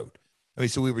that road. I mean,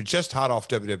 so we were just hot off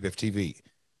WWF TV.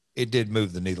 It didn't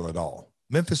move the needle at all.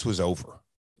 Memphis was over.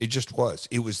 It just was.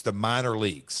 It was the minor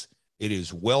leagues. It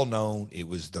is well known. It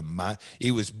was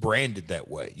branded that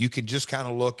way. You can just kind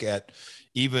of look at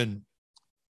even,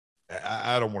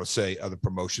 I don't want to say other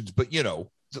promotions, but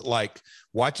like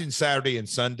watching Saturday and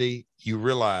Sunday, you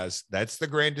realize that's the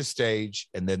grandest stage,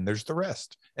 and then there's the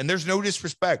rest. And there's no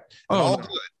disrespect. All good.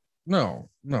 No,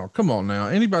 come on now.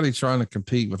 Anybody trying to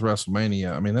compete with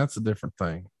WrestleMania, I mean, that's a different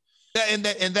thing. And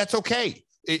that's okay.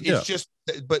 It's just,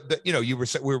 but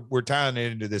we're tying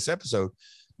it into this episode.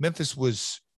 Memphis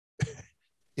was,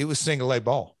 it was single A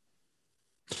ball.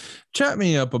 Chat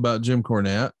me up about Jim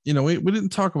Cornette. We didn't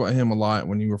talk about him a lot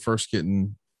when you were first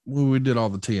when we did all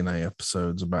the TNA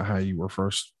episodes about how you were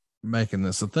first making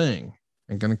this a thing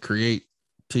and going to create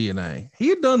TNA. He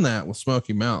had done that with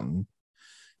Smokey Mountain.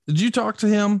 Did you talk to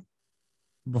him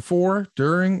before,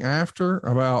 during, after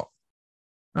about,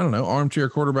 I don't know, armchair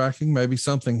quarterbacking, maybe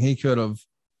something he could have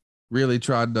really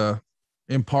tried to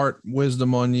impart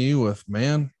wisdom on you with,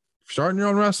 man, starting your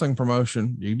own wrestling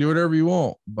promotion, you can do whatever you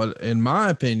want. But in my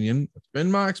opinion, it's been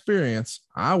my experience,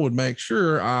 I would make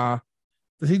sure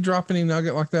did he drop any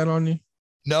nugget like that on you?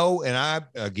 No. And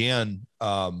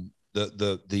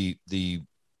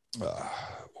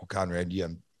Conrad, yeah,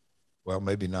 well,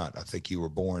 maybe not. I think you were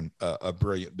born a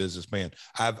brilliant businessman.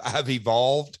 I've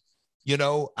evolved,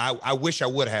 I wish I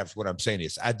would have. What I'm saying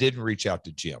is I didn't reach out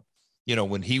to Jim,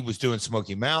 when he was doing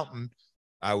Smokey Mountain,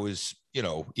 I was,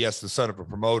 yes, the son of a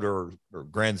promoter or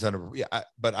grandson of,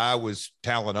 but I was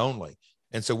talent only.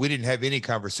 And so we didn't have any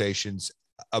conversations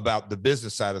about the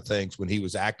business side of things when he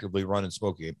was actively running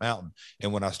Smokey Mountain.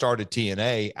 And when I started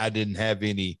TNA, I didn't have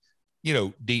any,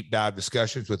 deep dive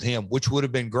discussions with him, which would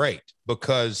have been great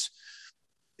because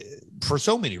for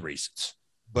so many reasons,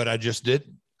 but I just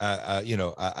didn't.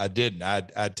 I didn't.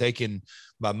 I'd taken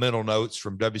my mental notes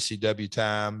from WCW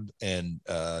time and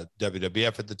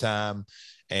WWF at the time,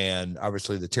 and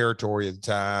obviously the territory at the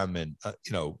time, and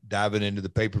diving into the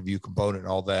pay-per-view component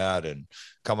and all that, and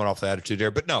coming off the attitude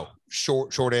there. But no,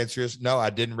 short answer is no.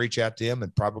 I didn't reach out to him,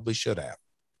 and probably should have.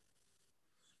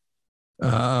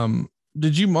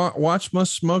 Did you watch much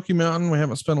Smokey Mountain? We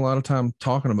haven't spent a lot of time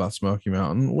talking about Smokey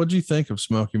Mountain. What do you think of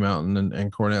Smokey Mountain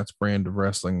and Cornette's brand of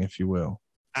wrestling, if you will?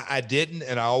 I didn't,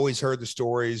 and I always heard the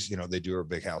stories. They do a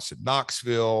big house in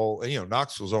Knoxville, and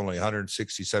Knoxville's only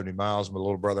 160, 70 miles. My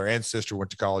little brother and sister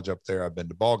went to college up there. I've been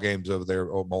to ball games over there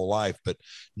my whole life, but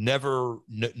never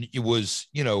was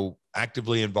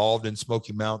actively involved in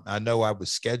Smoky Mountain. I know I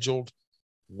was scheduled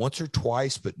once or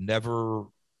twice, but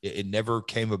it never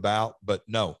came about. But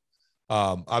no,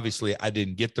 obviously I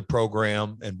didn't get the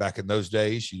program, and back in those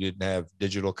days you didn't have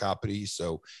digital copies,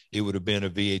 so it would have been a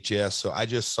VHS. So I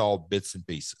just saw bits and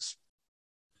pieces.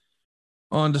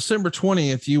 On December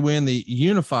 20th, you win the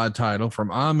unified title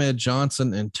from Ahmed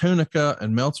Johnson and Tunica,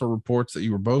 and Meltzer reports that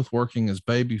you were both working as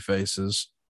baby faces.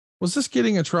 Was this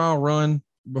getting a trial run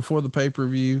before the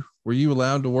pay-per-view? Were you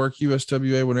allowed to work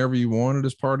USWA whenever you wanted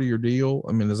as part of your deal?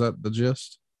 I mean, is that the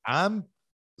gist? I'm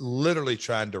literally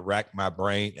trying to rack my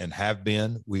brain, and have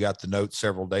been. We got the note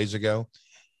several days ago.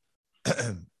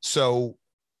 So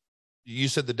you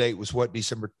said the date was what?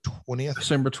 December 20th?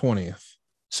 December 20th.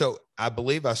 So I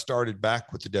believe I started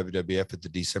back with the WWF at the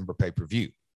December pay-per-view.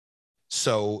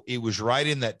 So it was right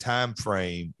in that time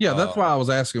frame. Yeah, that's why I was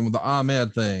asking with the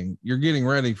Ahmed thing. You're getting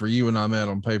ready for you and Ahmed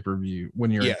on pay-per-view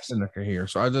when you're in Tunica here.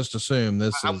 So I just assume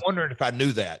this. I'm wondering if I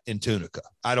knew that in Tunica.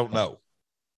 I don't know.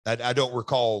 I don't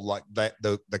recall like that,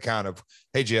 the kind of,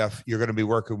 hey, Jeff, you're going to be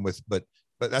working with, but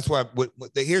that's why,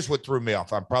 here's what threw me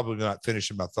off. I'm probably not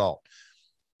finishing my thought.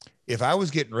 If I was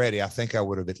getting ready, I think I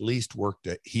would have at least worked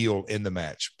a heel in the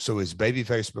match. So it's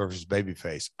babyface versus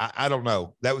babyface. I don't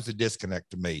know. That was a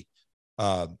disconnect to me.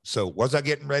 So was I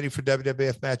getting ready for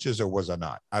WWF matches, or was I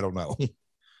not? I don't know.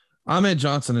 Ahmed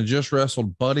Johnson had just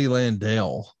wrestled Buddy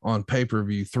Landell on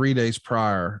pay-per-view 3 days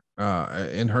prior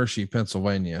in Hershey,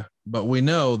 Pennsylvania. But we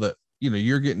know that,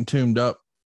 you're getting tuned up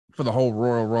for the whole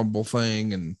Royal Rumble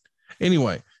thing. And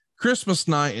anyway, Christmas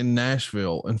night in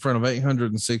Nashville in front of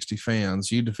 860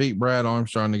 fans, you defeat Brad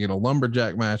Armstrong to get a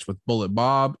lumberjack match with Bullet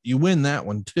Bob. You win that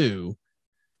one too.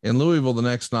 In Louisville the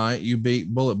next night, you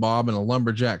beat Bullet Bob in a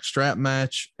lumberjack strap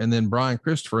match, and then Brian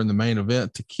Christopher in the main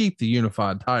event to keep the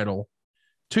unified title.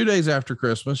 2 days after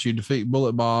Christmas, you defeat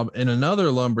Bullet Bob in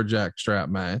another lumberjack strap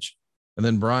match, and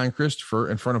then Brian Christopher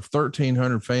in front of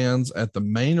 1,300 fans at the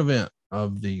main event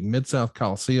of the Mid-South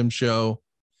Coliseum show.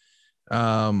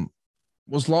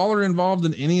 Was Lawler involved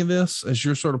in any of this as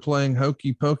you're sort of playing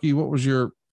hokey pokey? What was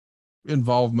your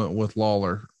involvement with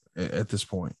Lawler at this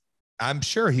point? I'm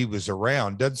sure he was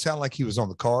around. Doesn't sound like he was on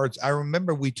the cards. I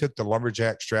remember we took the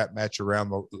lumberjack strap match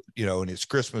around, and it's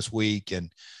Christmas week,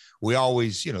 and we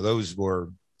always, those were,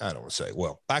 I don't want to say,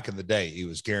 well, back in the day, it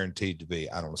was guaranteed to be,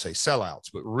 I don't want to say sellouts,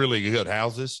 but really good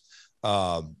houses.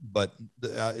 But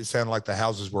it sounded like the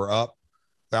houses were up.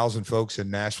 1,000 folks in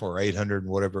Nashville, or 800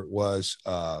 and whatever it was.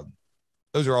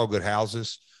 Those are all good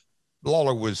houses.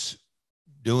 Lawler was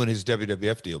doing his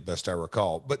WWF deal, best I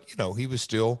recall. But, he was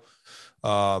still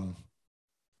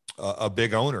a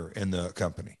big owner in the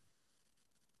company.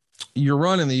 Your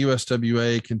run in the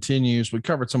USWA continues. We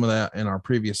covered some of that in our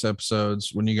previous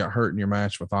episodes when you got hurt in your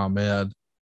match with Ahmed.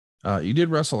 You did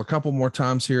wrestle a couple more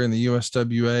times here in the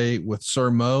USWA with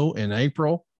Sir Mo in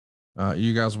April.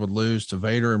 You guys would lose to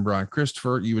Vader and Brian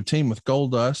Christopher. You would team with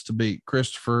Goldust to beat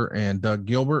Christopher and Doug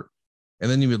Gilbert,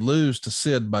 and then you would lose to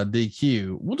Sid by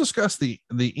DQ. We'll discuss the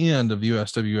end of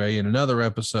USWA in another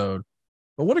episode.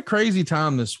 But what a crazy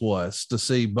time this was to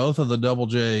see both of the Double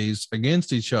J's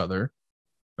against each other.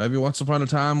 Maybe once upon a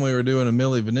time we were doing a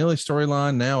Milli Vanilli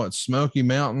storyline. Now it's Smoky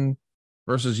Mountain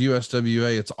versus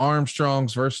USWA. It's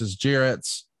Armstrongs versus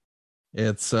Jarretts.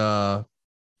 It's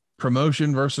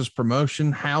promotion versus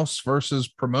promotion, house versus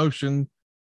promotion.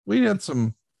 We had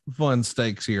some fun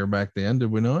stakes here back then,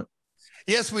 did we not?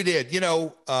 Yes, we did. You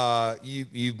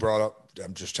brought up,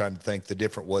 I'm just trying to think the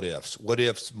different what ifs. What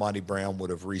ifs Monty Brown would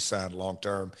have re-signed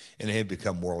long-term and he'd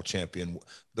become world champion?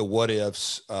 The what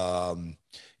ifs,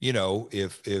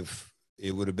 if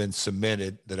it would have been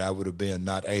cemented that I would have been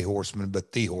not a horseman,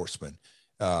 but the horseman.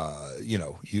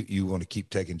 You want to keep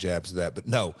taking jabs at that, but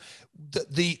no,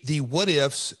 the what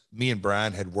ifs, me and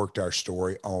Brian had worked our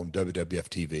story on WWF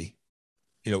TV.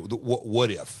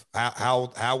 What if,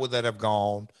 how would that have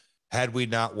gone? Had we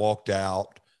not walked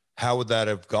out, how would that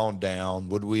have gone down?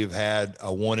 Would we have had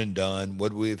a one and done?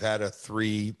 Would we have had a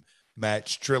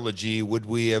 3-match trilogy? Would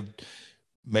we have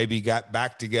maybe got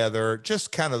back together?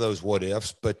 Just kind of those what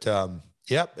ifs, but,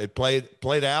 yep, it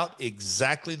played out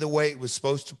exactly the way it was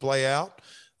supposed to play out.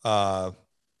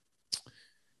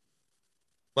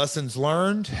 Lessons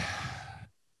learned.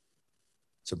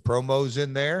 Some promos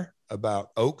in there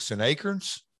about oaks and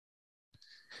acorns.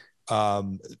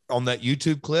 On that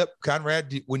YouTube clip,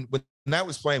 Conrad, when that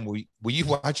was playing, were you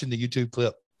watching the YouTube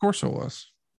clip? Of course I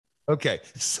was. Okay,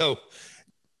 so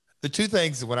the two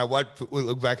things when I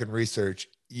look back and research,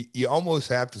 you almost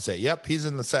have to say, "Yep, he's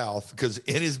in the South," because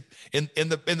in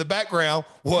the background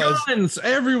was guns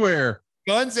everywhere,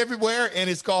 and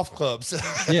his golf clubs.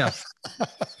 Yeah,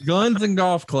 guns and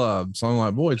golf clubs. I'm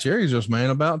like, boy, Jerry's just man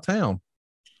about town.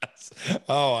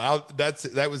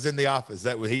 That was in the office.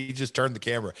 He just turned the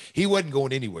camera. He wasn't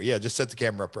going anywhere. Yeah, just set the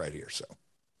camera up right here. So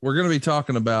we're going to be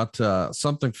talking about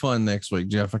something fun next week,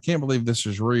 Jeff. I can't believe this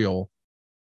is real,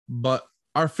 but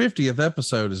our 50th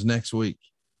episode is next week.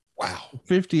 Wow.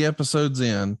 50 episodes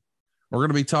in. We're going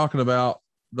to be talking about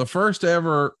the first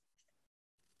ever.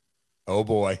 Oh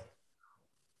boy.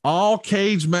 All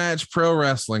cage match pro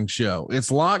wrestling show.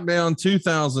 It's Lockdown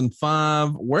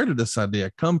 2005. Where did this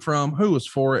idea come from? Who was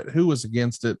for it? Who was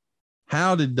against it?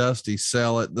 How did Dusty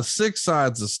sell it? The 6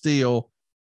 sides of steel.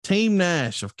 Team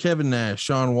Nash of Kevin Nash,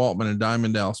 Sean Waltman, and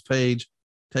Diamond Dallas Page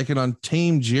taking on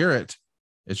Team Jarrett.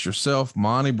 It's yourself,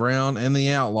 Monty Brown, and the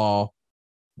Outlaw.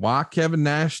 Why Kevin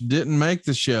Nash didn't make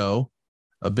the show.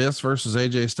 Abyss versus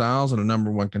AJ Styles in a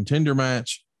 #1 contender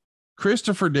match.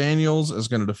 Christopher Daniels is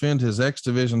going to defend his X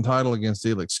Division title against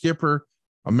Elix Skipper.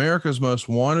 America's Most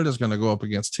Wanted is going to go up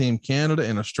against Team Canada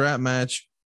in a strap match.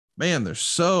 Man, there's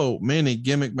so many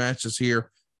gimmick matches here.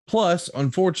 Plus,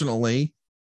 unfortunately,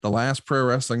 the last pro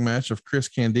wrestling match of Chris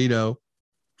Candido.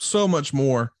 So much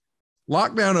more.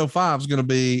 Lockdown 05 is going to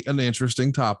be an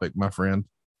interesting topic, my friend.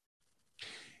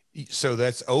 So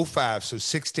that's 05. So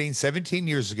 16, 17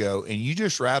 years ago. And you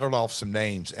just rattled off some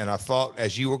names. And I thought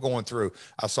as you were going through,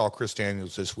 I saw Chris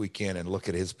Daniels this weekend and look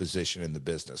at his position in the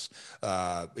business.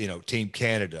 Team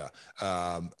Canada.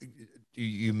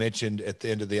 You mentioned at the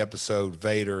end of the episode,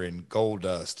 Vader and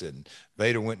Goldust, and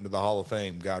Vader went into the Hall of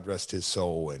Fame. God rest his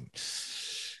soul. And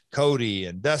Cody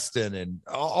and Dustin and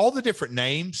all the different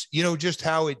names, just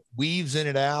how it weaves in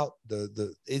and out.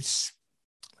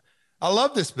 I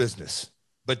love this business.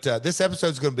 But this episode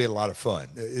is going to be a lot of fun.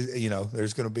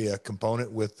 There's going to be a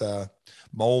component with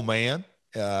Mole Man.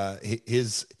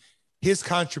 His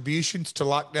contributions to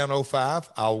Lockdown 05.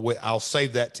 I'll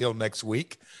save that till next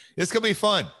week. It's going to be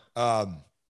fun.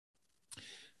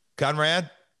 Conrad,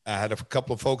 I had a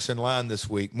couple of folks in line this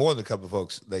week, more than a couple of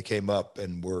folks. They came up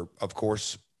and were, of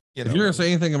course, if you're going to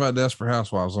say anything about Desperate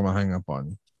Housewives, I'm going to hang up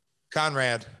on you.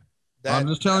 Conrad. I'm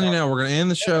just telling you now, we're going to end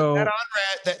the show.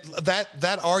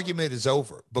 That argument is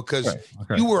over because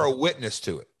you were a witness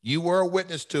to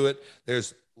it.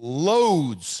 There's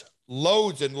loads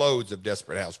and loads of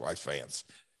Desperate Housewives fans.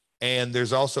 And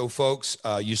there's also folks,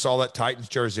 you saw that Titans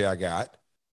jersey I got.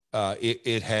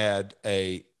 It had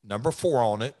a number 4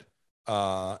 on it.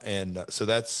 So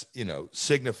that's,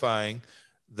 signifying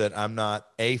that I'm not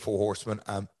a 4 horseman.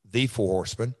 I'm the 4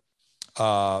 horseman.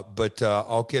 But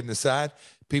all kidding aside,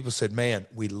 people said, man,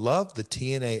 we love the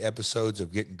TNA episodes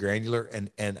of getting granular. And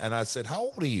I said, how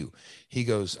old are you? He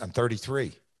goes, I'm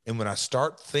 33. And when I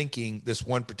start thinking this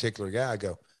one particular guy, I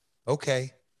go,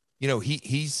 okay,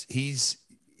 he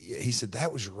said,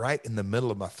 that was right in the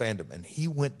middle of my fandom. And he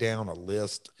went down a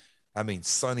list. I mean,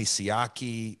 Sonny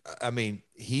Siaki. I mean,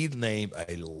 he named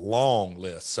a long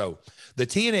list. So the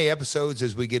TNA episodes,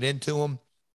 as we get into them,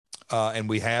 and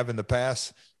we have in the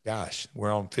past, gosh,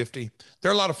 we're on 50.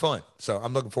 They're a lot of fun. So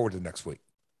I'm looking forward to next week.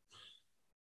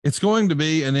 It's going to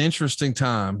be an interesting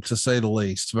time, to say the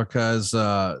least, because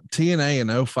TNA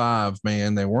in 05,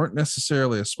 man, they weren't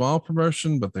necessarily a small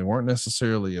promotion, but they weren't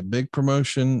necessarily a big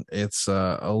promotion. It's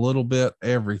a little bit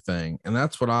everything. And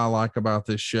that's what I like about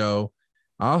this show.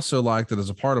 I also like that as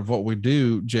a part of what we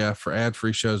do, Jeff, for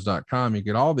adfreeshows.com, you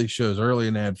get all these shows early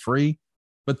and ad free.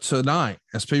 But tonight,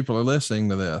 as people are listening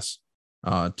to this,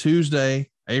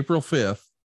 Tuesday, April 5th,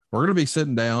 we're going to be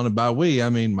sitting down, and by we, I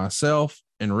mean myself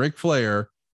and Ric Flair.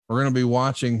 We're going to be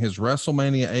watching his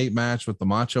WrestleMania 8 match with the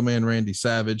Macho Man Randy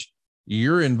Savage.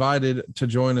 You're invited to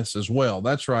join us as well.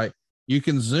 That's right. You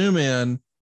can zoom in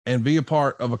and be a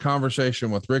part of a conversation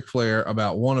with Ric Flair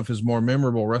about one of his more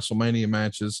memorable WrestleMania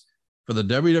matches for the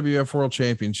WWF World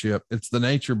Championship. It's the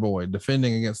Nature Boy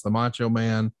defending against the Macho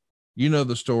Man. You know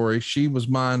the story. She was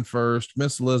mine first.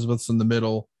 Miss Elizabeth's in the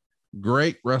middle.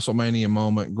 Great WrestleMania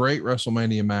moment. Great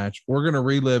WrestleMania match. We're going to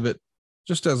relive it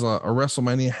just as a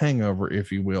WrestleMania hangover,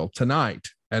 if you will, tonight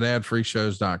at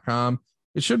adfreeshows.com.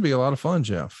 It should be a lot of fun,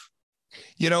 Jeff.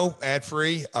 Ad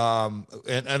free,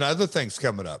 and other things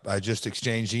coming up. I just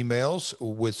exchanged emails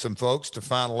with some folks to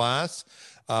finalize.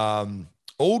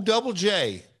 Old Double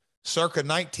J, circa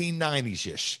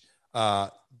 1990s-ish,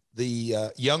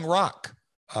 the Young Rock.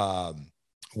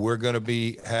 We're going to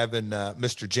be having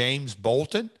Mr. James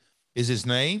Bolton is his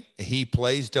name. He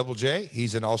plays Double J.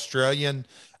 He's an Australian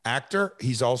actor.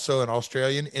 He's also an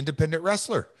Australian independent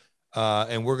wrestler.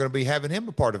 And we're going to be having him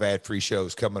a part of ad-free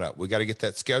shows coming up. We got to get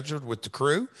that scheduled with the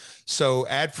crew. So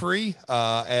ad-free,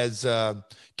 as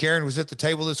Karen was at the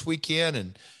table this weekend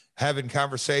and having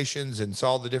conversations and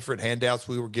saw the different handouts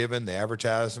we were given, the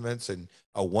advertisements and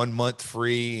a 1 month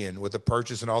free and with a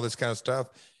purchase and all this kind of stuff.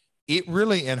 It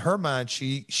really, in her mind,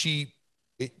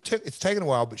 it's taken a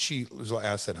while, but she was like,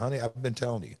 I said, honey, I've been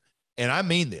telling you, and I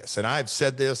mean this, and I've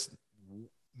said this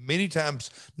many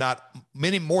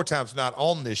more times, not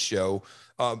on this show,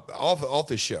 off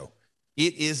this show.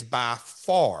 It is by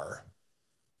far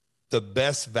the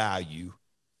best value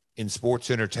in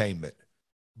sports entertainment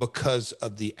because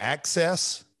of the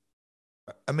access.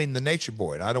 I mean, the Nature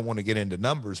Boy, and I don't want to get into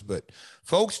numbers, but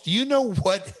folks, do you know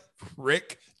what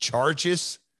Rick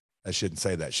charges? I shouldn't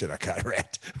say that, should I,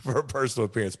 Conrad, for a personal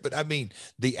appearance? But I mean,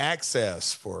 the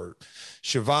access for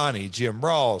Shivani, Jim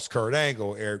Ross, Kurt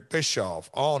Angle, Eric Bischoff,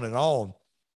 on and on.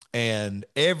 And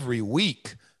every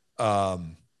week,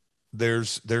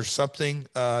 there's something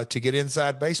to get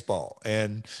inside baseball.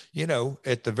 And, you know,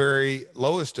 at the very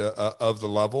lowest of the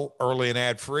level, early and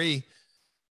ad-free,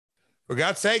 for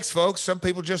God's sakes, folks, some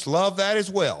people just love that as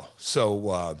well.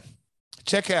 So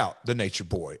check out the Nature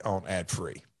Boy on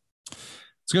ad-free.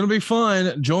 It's going to be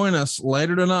fun. Join us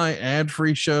later tonight,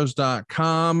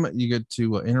 adfreeshows.com. You get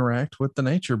to interact with the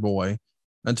Nature Boy.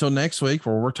 Until next week,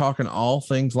 where we're talking all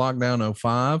things Lockdown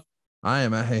 05. I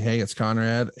am Hey, it's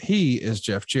Conrad. He is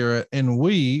Jeff Jarrett, and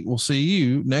we will see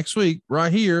you next week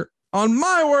right here on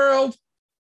My World.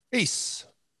 Peace.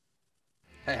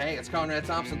 Hey, it's Conrad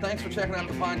Thompson. Thanks for checking out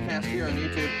the podcast here on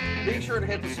YouTube. Be sure to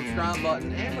hit the subscribe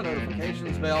button and the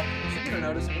notifications bell so you get a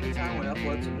notice anytime we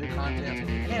upload some new content.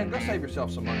 And go save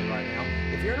yourself some money right now.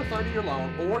 If you're in a 30-year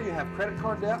loan or you have credit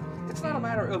card debt, it's not a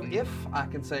matter of if I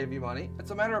can save you money.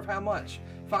 It's a matter of how much.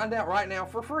 Find out right now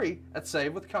for free at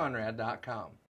SaveWithConrad.com.